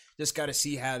 5. Just got to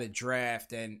see how the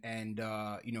draft and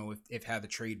if how the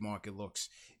trade market looks,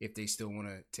 if they still want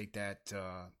to take that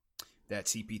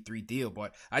CP3 deal.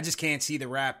 But I just can't see the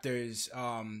Raptors,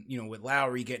 with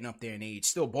Lowry getting up there in age,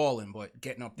 still balling, but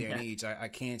getting up there in age. I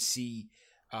can't see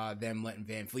them letting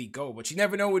Van Vliet go. But you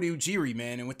never know with Ujiri,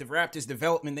 man. And with the Raptors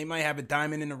development, they might have a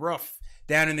diamond in the rough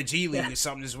down in the G League or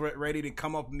something that's ready to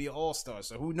come up and be an all-star.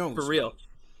 So who knows? For real.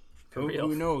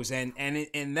 Who knows? And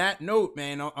in that note,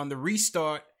 man, on the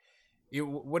restart,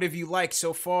 what have you liked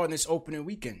so far in this opening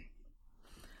weekend?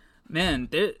 Man,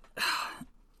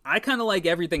 I kind of like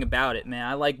everything about it, man.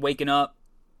 I like waking up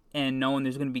and knowing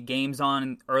there's going to be games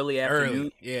on early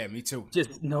afternoon. Yeah, me too.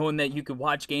 Just knowing that you could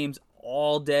watch games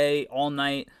all day, all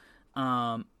night.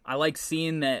 I like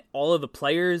seeing that all of the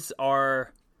players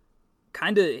are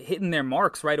kind of hitting their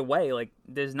marks right away. Like,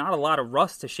 there's not a lot of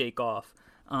rust to shake off.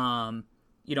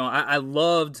 I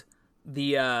loved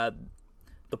the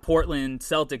Portland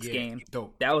Celtics game.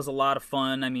 Dope. That was a lot of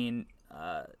fun. I mean,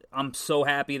 I'm so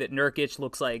happy that Nurkic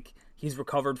looks like he's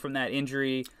recovered from that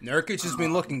injury. Nurkic has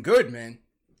been looking good, man.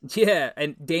 Yeah,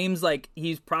 and Dame's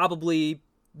he's probably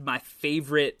my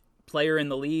favorite player in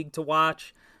the league to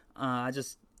watch. I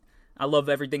love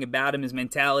everything about him, his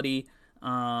mentality.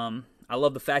 I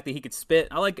love the fact that he could spit.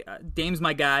 I like Dame's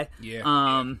my guy.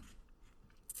 Yeah.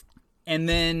 And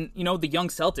then, the young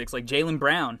Celtics, like Jaylen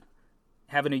Brown,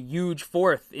 having a huge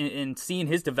fourth in seeing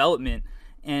his development.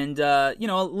 And, a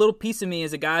little piece of me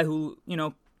as a guy who,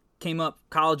 came up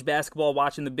college basketball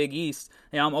watching the Big East.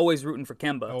 I'm always rooting for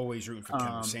Kemba. Always rooting for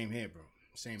Kemba. Same here, bro.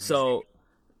 Same here.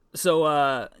 So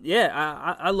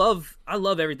I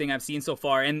love everything I've seen so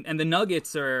far. And the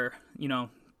Nuggets are,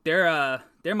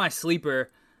 they're my sleeper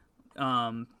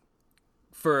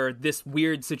for this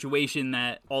weird situation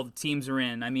that all the teams are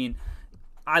in. I mean,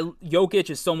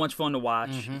 Jokic is so much fun to watch.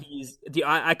 Mm-hmm.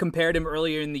 I compared him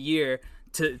earlier in the year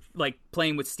to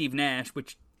playing with Steve Nash,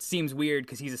 which seems weird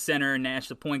because he's a center and Nash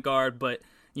the point guard, but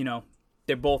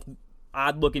they're both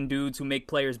odd-looking dudes who make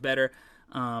players better.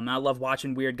 I love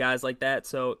watching weird guys like that.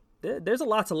 So there's a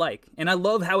lot to like, and I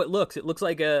love how it looks. It looks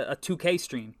like a 2K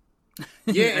stream.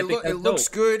 Yeah, it looks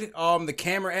good. The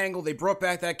camera angle, they brought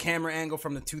back that camera angle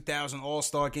from the 2000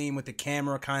 All-Star game with the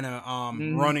camera kind of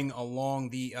running along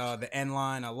the end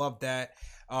line. I love that.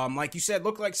 Like you said,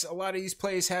 look like a lot of these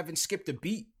players haven't skipped a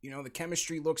beat. The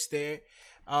chemistry looks there.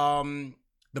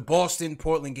 The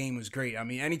Boston-Portland game was great. I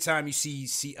mean, anytime you see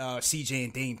CJ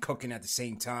and Dame cooking at the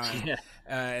same time,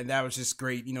 and that was just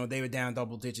great. They were down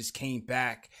double digits, came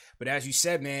back. But as you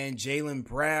said, man, Jaylen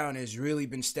Brown has really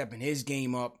been stepping his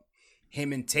game up,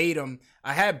 him and Tatum.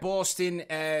 I had Boston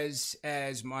as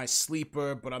my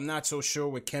sleeper, but I'm not so sure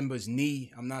with Kemba's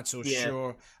knee. I'm not so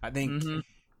sure. I think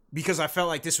because I felt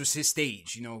like this was his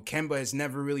stage. Kemba has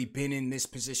never really been in this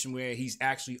position where he's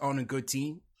actually on a good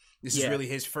team. This is really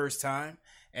his first time.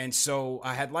 And so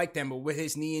I had liked them, but with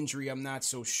his knee injury, I'm not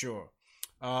so sure.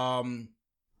 I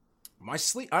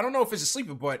don't know if it's a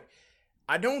sleeper, but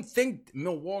I don't think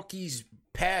Milwaukee's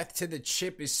path to the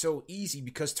chip is so easy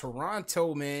because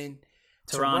Toronto, man,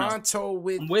 Toronto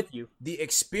I'm with you. The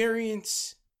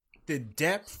experience, the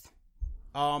depth,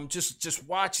 just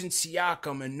watching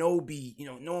Siakam and Nobi,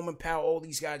 Norman Powell, all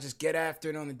these guys just get after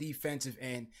it on the defensive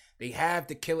end. They have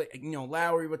the killer,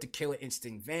 Lowry with the killer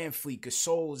instinct. Van Fleet,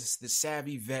 Gasol is the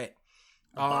savvy vet.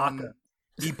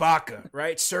 Ibaka,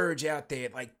 right? Serge out there.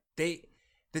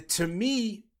 To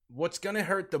me, what's gonna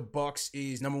hurt the Bucks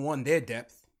is number one, their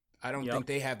depth. I don't think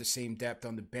they have the same depth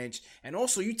on the bench. And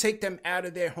also, you take them out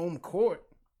of their home court,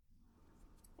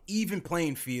 even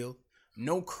playing field,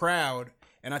 no crowd,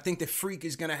 and I think the Freak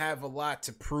is gonna have a lot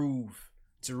to prove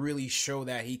to really show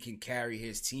that he can carry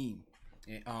his team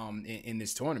in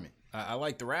this tournament. I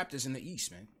like the Raptors in the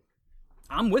East, man.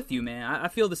 I'm with you, man. I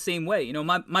feel the same way.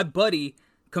 My buddy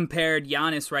compared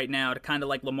Giannis right now to kind of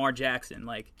like Lamar Jackson.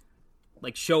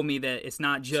 Like, show me that it's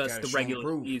not just the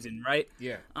regular season, right?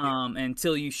 Yeah.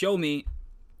 Until you show me,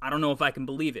 I don't know if I can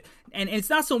believe it. And it's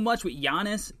not so much with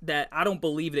Giannis that I don't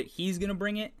believe that he's going to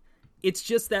bring it. It's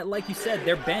just that, like you said,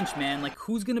 their bench, man. Like,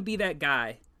 who's going to be that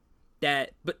guy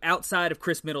that, but outside of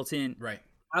Chris Middleton, right,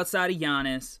 outside of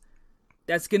Giannis,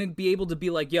 that's going to be able to be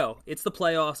like, yo, it's the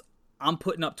playoffs. I'm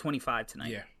putting up 25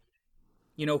 tonight. Yeah.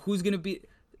 You know, who's going to be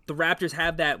 – the Raptors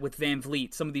have that with Van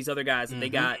Vliet, some of these other guys that they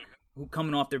got who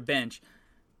coming off their bench.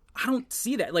 I don't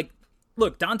see that. Like,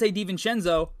 look, Dante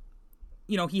DiVincenzo,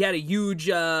 you know, he had a huge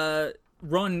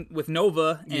run with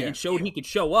Nova and showed he could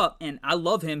show up, and I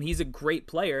love him. He's a great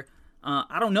player.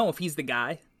 I don't know if he's the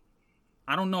guy.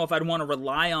 I don't know if I'd want to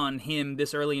rely on him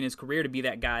this early in his career to be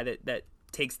that guy that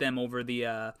takes them over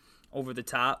the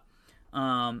top.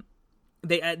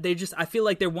 They just, I feel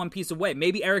like they're one piece away.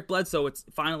 Maybe Eric Bledsoe, it's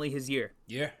finally his year.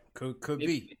 Yeah, could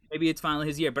be. Maybe it's finally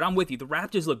his year. But I'm with you. The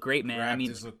Raptors look great, man.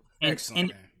 Raptors look excellent,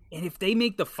 man. And if they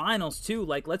make the finals too,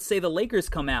 like let's say the Lakers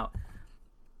come out,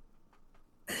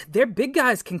 their big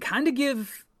guys can kind of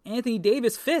give Anthony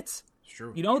Davis fits.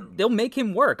 True. You know, they'll make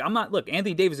him work.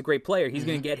 Anthony Davis is a great player. He's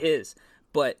going to get his.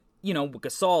 But, you know,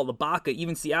 Gasol, Ibaka,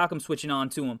 even Siakam switching on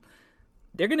to him,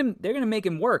 they're gonna make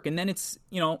him work. And then it's,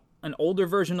 you know, an older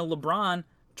version of LeBron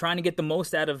trying to get the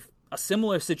most out of a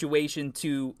similar situation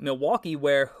to Milwaukee,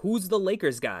 where who's the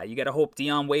Lakers guy? You got to hope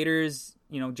Deion Waiters,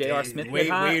 you know, J.R. Smith get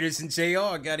hot. Waiters and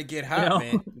J.R. got to get hot,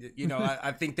 man. You know,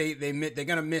 I think they're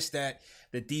gonna miss the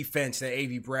defense that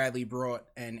A.V. Bradley brought,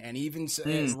 and even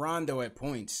Rondo at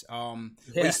points. But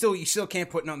you still can't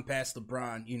put nothing past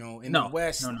LeBron. You know, in the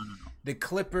West, the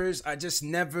Clippers, I just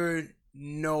never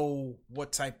know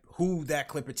who that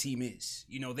Clipper team is.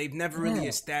 You know, they've never really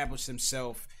established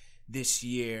themselves this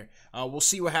year. We'll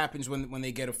see what happens when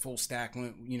they get a full stack,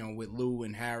 you know, with Lou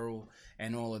and Harold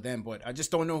and all of them. But I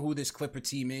just don't know who this Clipper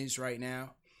team is right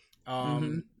now.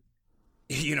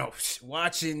 You know,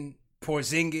 watching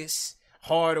Porzingis,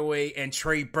 Hardaway, and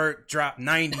Trey Burke drop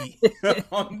 90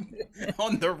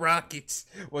 on the Rockets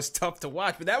was tough to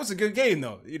watch. But that was a good game,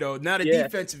 though. You know, not a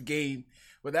defensive game,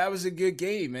 but that was a good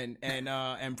game.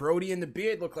 And Brody and the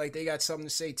Beard look like they got something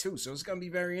to say too. So it's gonna be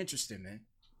very interesting, man.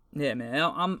 Yeah,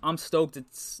 man. I'm stoked.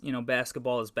 It's, you know,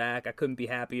 basketball is back. I couldn't be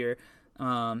happier.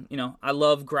 You know, I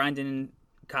love grinding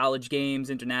college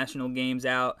games, international games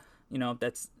out. You know,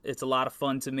 it's a lot of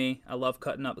fun to me. I love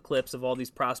cutting up the clips of all these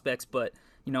prospects, but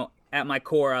you know, at my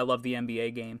core, I love the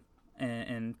NBA game,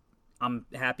 and I'm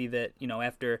happy that, you know,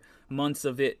 after months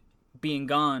of it being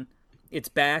gone, it's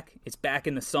back. It's back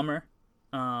in the summer.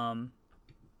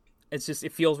 It's just,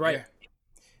 it feels right. Yeah.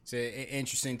 It's an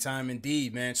interesting time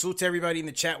indeed, man. Salute to everybody in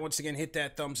the chat. Once again, hit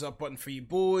that thumbs up button for you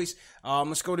boys.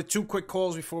 Let's go to 2 quick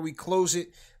calls before we close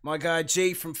it. My guy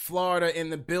Jay from Florida in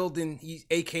the building. He's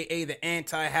AKA the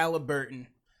anti-Halliburton.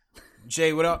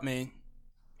 Jay, what up, man?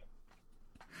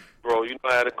 Bro, you know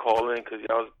I had to call in because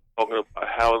y'all was talking about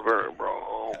Halliburton, bro.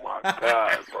 Oh, my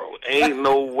God, bro. Ain't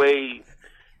no way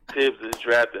Tibbs has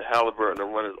drafted Halliburton to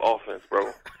run his offense,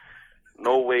 bro.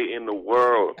 No way in the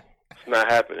world. It's not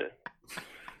happening.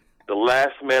 The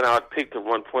last man I'd pick to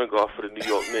run point guard for the New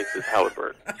York Knicks is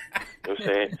Halliburton. You know what I'm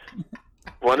saying?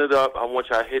 Run it up. I want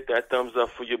y'all to hit that thumbs up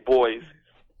for your boys.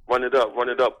 Run it up.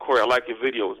 Corey, I like your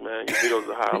videos, man. Your videos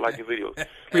are high. I like your videos.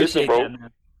 Listen, bro.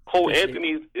 That, Cole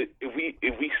Anthony, if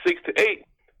we 6 to 8,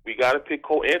 we got to pick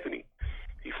Cole Anthony.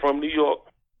 He's from New York.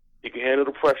 He can handle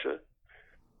the pressure.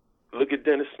 Look at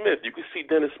Dennis Smith. You can see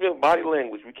Dennis Smith body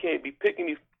language. We can't be picking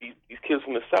these kids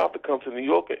from the South to come to New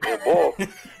York and ball.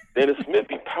 Dennis Smith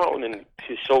be pounding and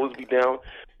his shoulders be down.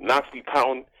 Knox be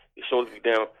pounding, his shoulders be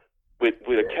down. With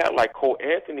a cat like Cole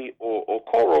Anthony or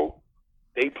Coro,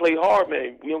 they play hard,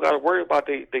 man. We don't got to worry about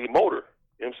they motor.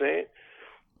 You know what I'm saying?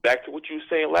 Back to what you were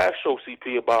saying last show,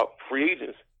 CP, about free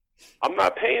agents. I'm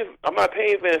not paying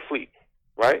Van Fleet,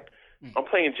 right? I'm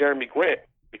paying Jeremy Grant,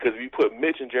 because if you put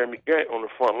Mitch and Jeremy Grant on the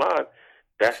front line,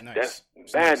 that's madness,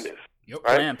 nice. Yep.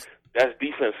 Right? Ramps. That's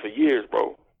defense for years, bro. You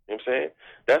know what I'm saying?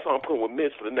 That's what I'm putting with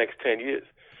Mitch for the next 10 years.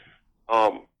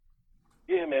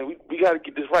 Yeah, man, we got to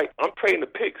get this right. I'm trading the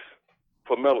picks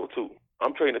for Melo, too.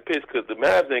 I'm trading the picks because the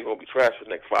Mavs ain't going to be trash for the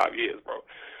next 5 years, bro.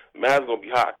 The Mavs going to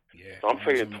be hot. Yeah, so I'm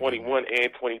trading 21 and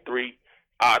 23,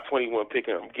 21 pick,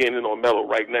 and I'm getting in on Melo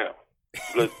right now.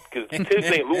 Because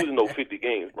Tibbs ain't losing no 50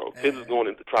 games, bro. Tibbs is going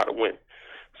in to try to win.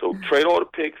 So trade all the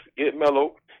picks, get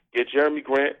Melo, get Jeremy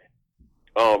Grant,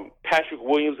 Patrick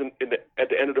Williams at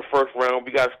the end of the first round.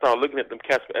 We got to start looking at them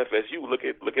cats for FSU. Look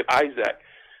at Isaac.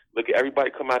 Look at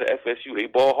everybody come out of FSU. They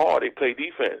ball hard. They play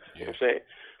defense. You know what I'm saying?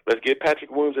 Let's get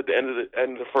Patrick Williams at the end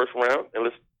of the first round, and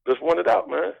let's run it out,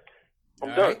 man. I'm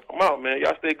done. Right. I'm out, man.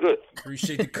 Y'all stay good.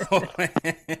 Appreciate the call.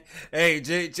 Hey,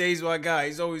 Jay's my guy.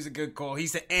 He's always a good call.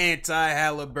 He's the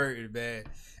anti-Halliburton, man.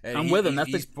 And I'm with him.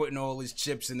 He's putting all his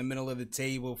chips in the middle of the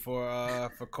table for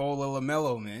Cole or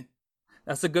LaMelo, man.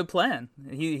 That's a good plan.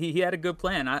 He had a good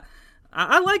plan.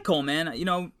 I like Cole, man. You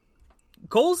know,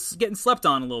 Cole's getting slept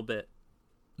on a little bit.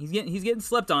 He's getting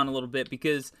slept on a little bit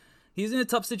because he's in a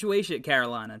tough situation at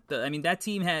Carolina. I mean, that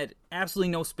team had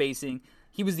absolutely no spacing.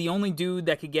 He was the only dude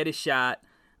that could get his shot.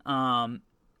 You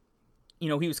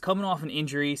know, he was coming off an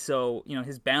injury, so, you know,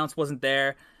 his bounce wasn't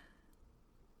there.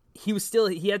 He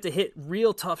had to hit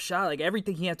real tough shot, like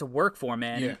everything he had to work for,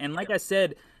 man. Yeah. And like I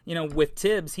said, you know, with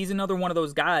Tibbs, he's another one of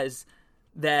those guys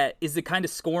that is the kind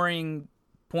of scoring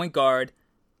point guard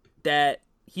that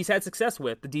he's had success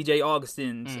with. The DJ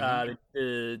Augustins,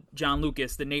 the John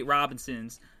Lucas, the Nate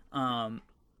Robinsons.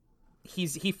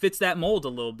 He fits that mold a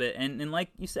little bit, and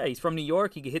like you said, he's from New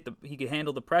York. He could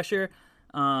handle the pressure.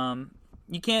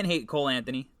 You can't hate Cole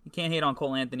Anthony. You can't hate on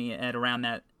Cole Anthony at around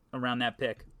that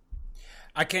pick.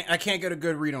 I can't get a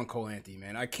good read on Cole Anthony,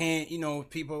 man. I can't, you know,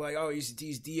 people are like, oh, he's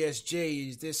DSJ,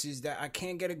 he's this, is that. I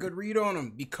can't get a good read on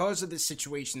him because of the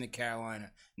situation in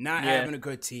Carolina, not having a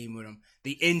good team with him,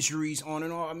 the injuries on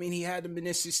and off. I mean, he had the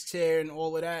meniscus tear and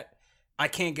all of that. I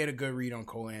can't get a good read on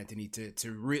Cole Anthony to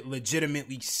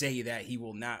legitimately say that he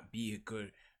will not be a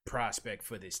good prospect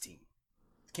for this team.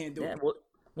 Can't do it.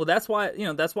 Well, that's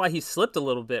why he slipped a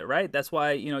little bit, right? That's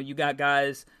why, you know, you got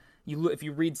guys. If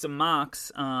you read some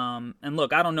mocks, and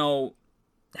look, I don't know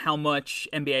how much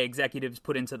NBA executives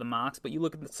put into the mocks, but you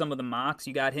look at some of the mocks,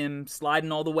 you got him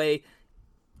sliding all the way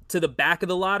to the back of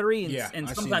the lottery, and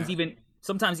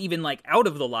sometimes even like out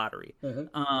of the lottery.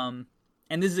 Mm-hmm.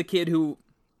 And this is a kid who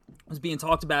was being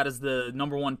talked about as the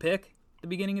number one pick at the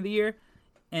beginning of the year,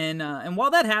 and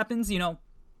while that happens, you know,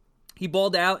 he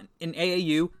balled out in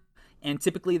AAU, and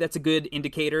typically that's a good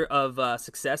indicator of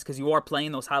success because you are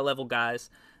playing those high level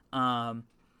guys.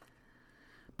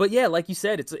 But yeah, like you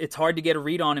said, it's hard to get a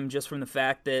read on him just from the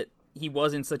fact that he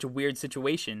was in such a weird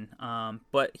situation.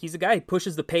 But he's a guy who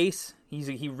pushes the pace.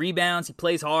 He rebounds. He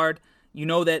plays hard. You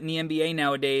know that in the NBA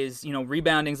nowadays, you know,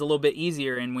 rebounding's a little bit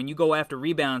easier. And when you go after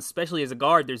rebounds, especially as a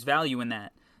guard, there's value in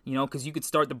that. You know, because you could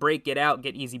start the break, get out,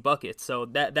 get easy buckets. So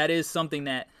that is something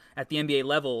that at the NBA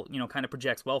level, you know, kind of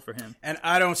projects well for him. And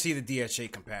I don't see the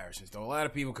DSJ comparisons, though. A lot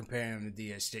of people comparing him to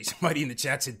DSJ. Somebody in the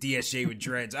chat said DSJ with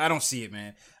dreads. I don't see it,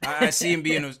 man. I see him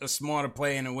being a smarter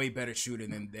player and a way better shooter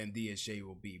than DSJ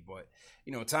will be. But,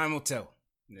 you know, time will tell.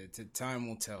 Time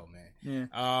will tell, man.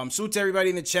 Yeah. Salute to everybody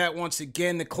in the chat once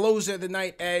again. The closer of the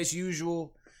night, as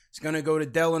usual, is going to go to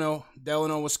Delano.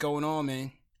 Delano, what's going on,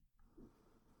 man?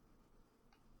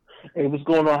 Hey, what's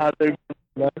going on? How's everybody,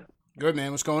 man? Good, man.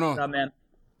 What's going on? What's up, man?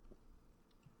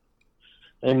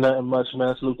 Ain't nothing much,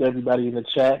 man. Salute to everybody in the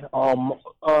chat.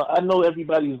 I know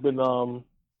everybody's been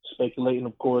speculating,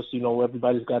 of course. You know,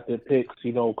 everybody's got their picks.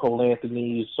 You know, Cole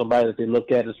Anthony is somebody that they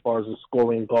look at as far as a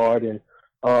scoring guard and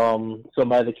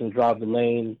somebody that can drive the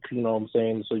lane, you know what I'm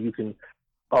saying, so you can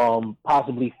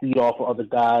possibly feed off of other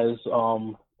guys.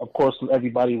 Of course,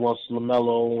 everybody wants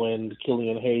LaMelo and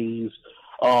Killian Hayes,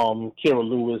 Kira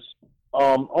Lewis.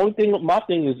 My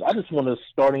thing is I just want a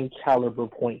starting caliber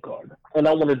point guard, and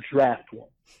I want to draft one.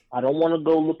 I don't want to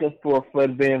go looking for a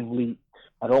Fred VanVleet.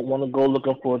 I don't want to go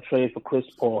looking for a trade for Chris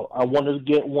Paul. I want to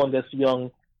get one that's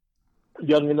young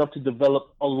enough to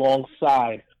develop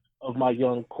alongside of my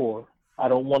young core. I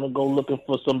don't want to go looking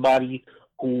for somebody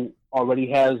who already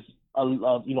has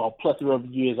a plethora of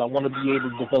years. I want to be able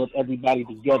to develop everybody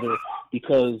together,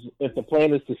 because if the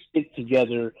plan is to stick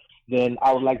together, then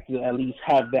I would like to at least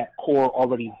have that core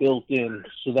already built in,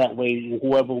 so that way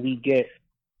whoever we get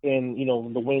in, you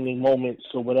know, the waning moments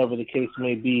or whatever the case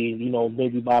may be, you know,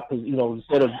 maybe by, you know,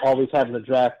 instead of always having to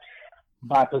draft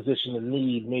by position of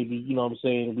need, maybe, you know what I'm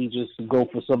saying, we just go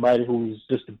for somebody who's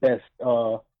just the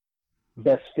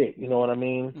best fit, you know what I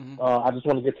mean? Mm-hmm. I just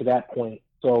want to get to that point.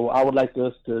 So I would like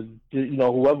us to, you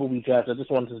know, whoever we draft, I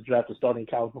just wanted to draft a starting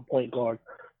caliber point guard,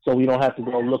 so we don't have to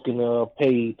go looking to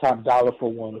pay top dollar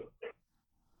for one.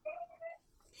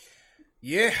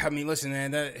 Yeah, I mean, listen,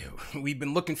 man, we've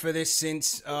been looking for this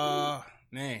since, we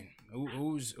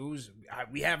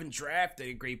haven't drafted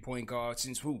a great point guard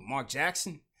since who? Mark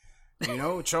Jackson? You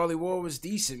know, Charlie Ward was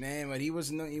decent, man, but he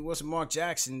wasn't Mark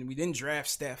Jackson. We didn't draft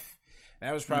Steph.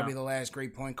 That was probably the last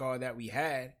great point guard that we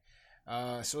had.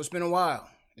 So it's been a while.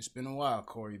 It's been a while,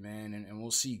 Corey, man, and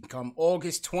we'll see. Come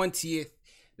August 20th,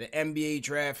 the NBA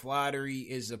draft lottery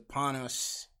is upon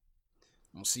us.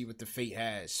 We'll see what the fate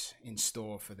has in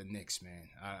store for the Knicks, man.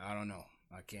 I don't know.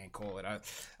 I can't call it.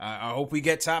 I hope we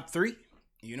get top 3.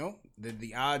 You know,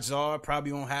 the odds are it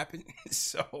probably won't happen.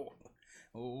 So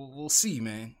We'll see,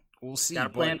 man. We'll see. Got a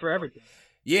plan for everything.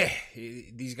 Yeah,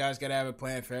 these guys got to have a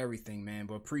plan for everything, man.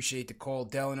 But appreciate the call,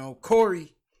 Delano.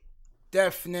 Corey,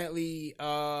 definitely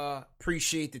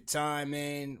appreciate the time,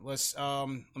 man. Let's let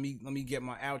me get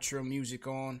my outro music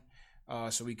on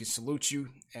so we can salute you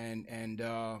and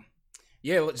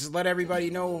let's just let everybody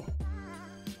know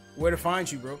where to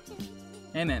find you, bro.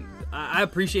 Hey, man, I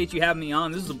appreciate you having me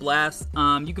on. This was a blast.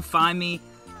 You can find me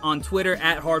on Twitter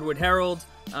at Hardwood Herald.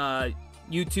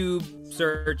 YouTube,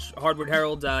 search Hardwood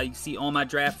Herald. You can see all my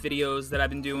draft videos that I've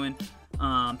been doing.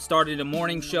 Started a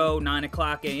morning show, 9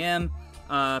 o'clock a.m.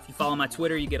 If you follow my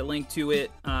Twitter, you get a link to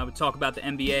it. We talk about the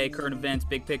NBA, current events,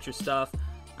 big picture stuff.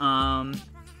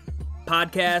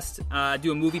 Podcast. I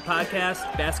do a movie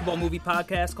podcast, basketball movie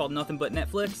podcast called Nothing But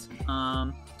Netflix.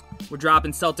 We're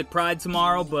dropping Celtic Pride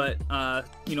tomorrow, but,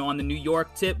 on the New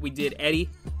York tip, we did Eddie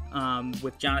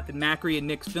with Jonathan Macri at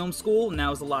Knicks Film School, and that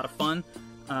was a lot of fun.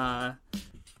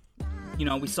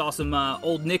 We saw some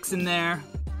old Knicks in there,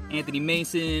 Anthony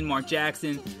Mason, Mark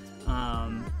Jackson,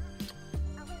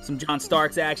 some John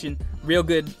Starks action. Real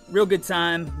good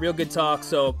time, real good talk.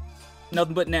 So,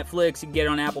 Nothing But Netflix. You can get it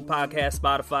on Apple Podcasts,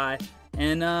 Spotify.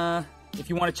 And if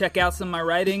you want to check out some of my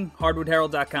writing,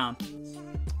 hardwoodherald.com.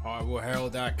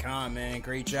 Hardwoodherald.com, man.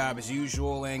 Great job as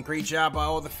usual, and great job by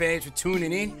all the fans for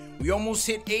tuning in. We almost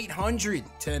hit 800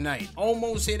 tonight.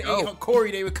 Almost hit 800.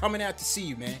 Corey, they were coming out to see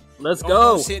you, man. Let's go.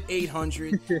 Almost hit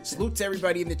 800. Salute to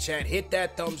everybody in the chat. Hit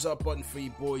that thumbs up button for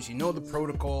you boys. You know the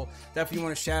protocol. Definitely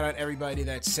want to shout out everybody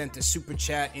that sent a super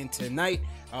chat in tonight.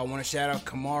 I want to shout out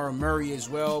Kamara Murray as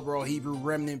well, bro. Hebrew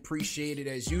Remnant, appreciate it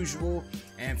as usual.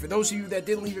 And for those of you that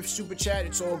didn't leave a super chat,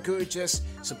 it's all good. Just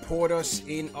support us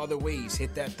in other ways.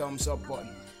 Hit that thumbs up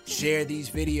button. Share these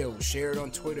videos. Share it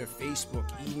on Twitter, Facebook,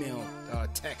 email,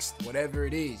 text, whatever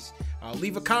it is.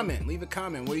 Leave a comment.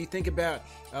 What do you think about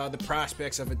the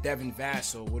prospects of a Devin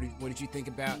Vassell? What did you think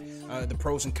about the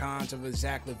pros and cons of a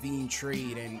Zach LaVine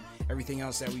trade and everything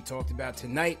else that we talked about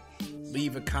tonight?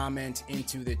 Leave a comment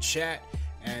into the chat.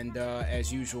 And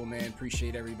as usual, man,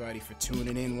 appreciate everybody for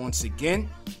tuning in once again.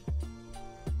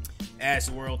 As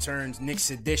the world turns, Knicks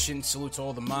edition. Salute to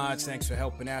all the mods. Thanks for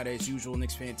helping out. As usual,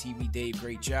 Knicks Fan TV, Dave,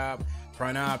 great job.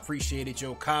 Prana, appreciate it.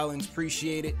 Joe Collins,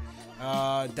 appreciate it.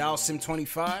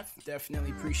 Dalsim25, definitely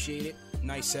appreciate it.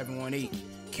 Nice 718.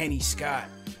 Kenny Scott,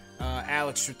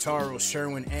 Alex Trataro,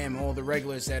 Sherwin M, all the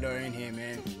regulars that are in here,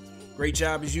 man. Great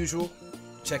job as usual.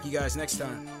 Check you guys next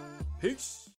time.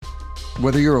 Peace.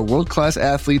 Whether you're a world-class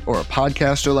athlete or a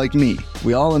podcaster like me,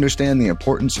 we all understand the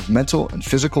importance of mental and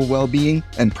physical well-being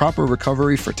and proper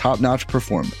recovery for top-notch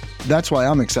performance. That's why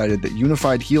I'm excited that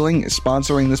Unified Healing is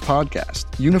sponsoring this podcast.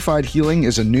 Unified Healing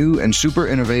is a new and super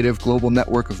innovative global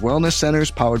network of wellness centers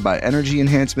powered by Energy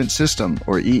Enhancement System,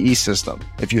 or EE System.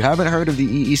 If you haven't heard of the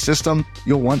EE System,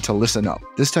 you'll want to listen up.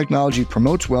 This technology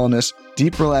promotes wellness,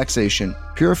 deep relaxation,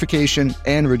 purification,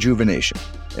 and rejuvenation.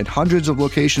 In hundreds of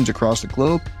locations across the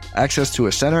globe, access to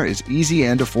a center is easy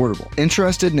and affordable.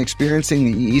 Interested in experiencing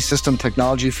the EE System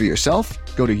technology for yourself?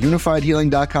 Go to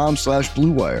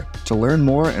unifiedhealing.com/bluewire to learn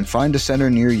more and find a center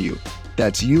near you.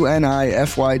 That's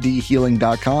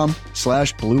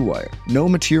unifydhealing.com/bluewire. No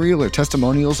material or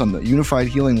testimonials on the Unified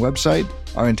Healing website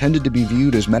are intended to be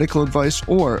viewed as medical advice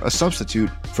or a substitute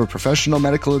for professional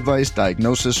medical advice,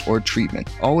 diagnosis, or treatment.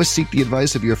 Always seek the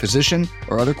advice of your physician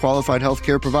or other qualified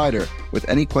healthcare provider with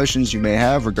any questions you may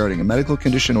have regarding a medical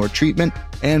condition or treatment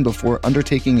and before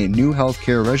undertaking a new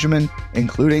healthcare regimen,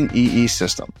 including EE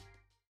System.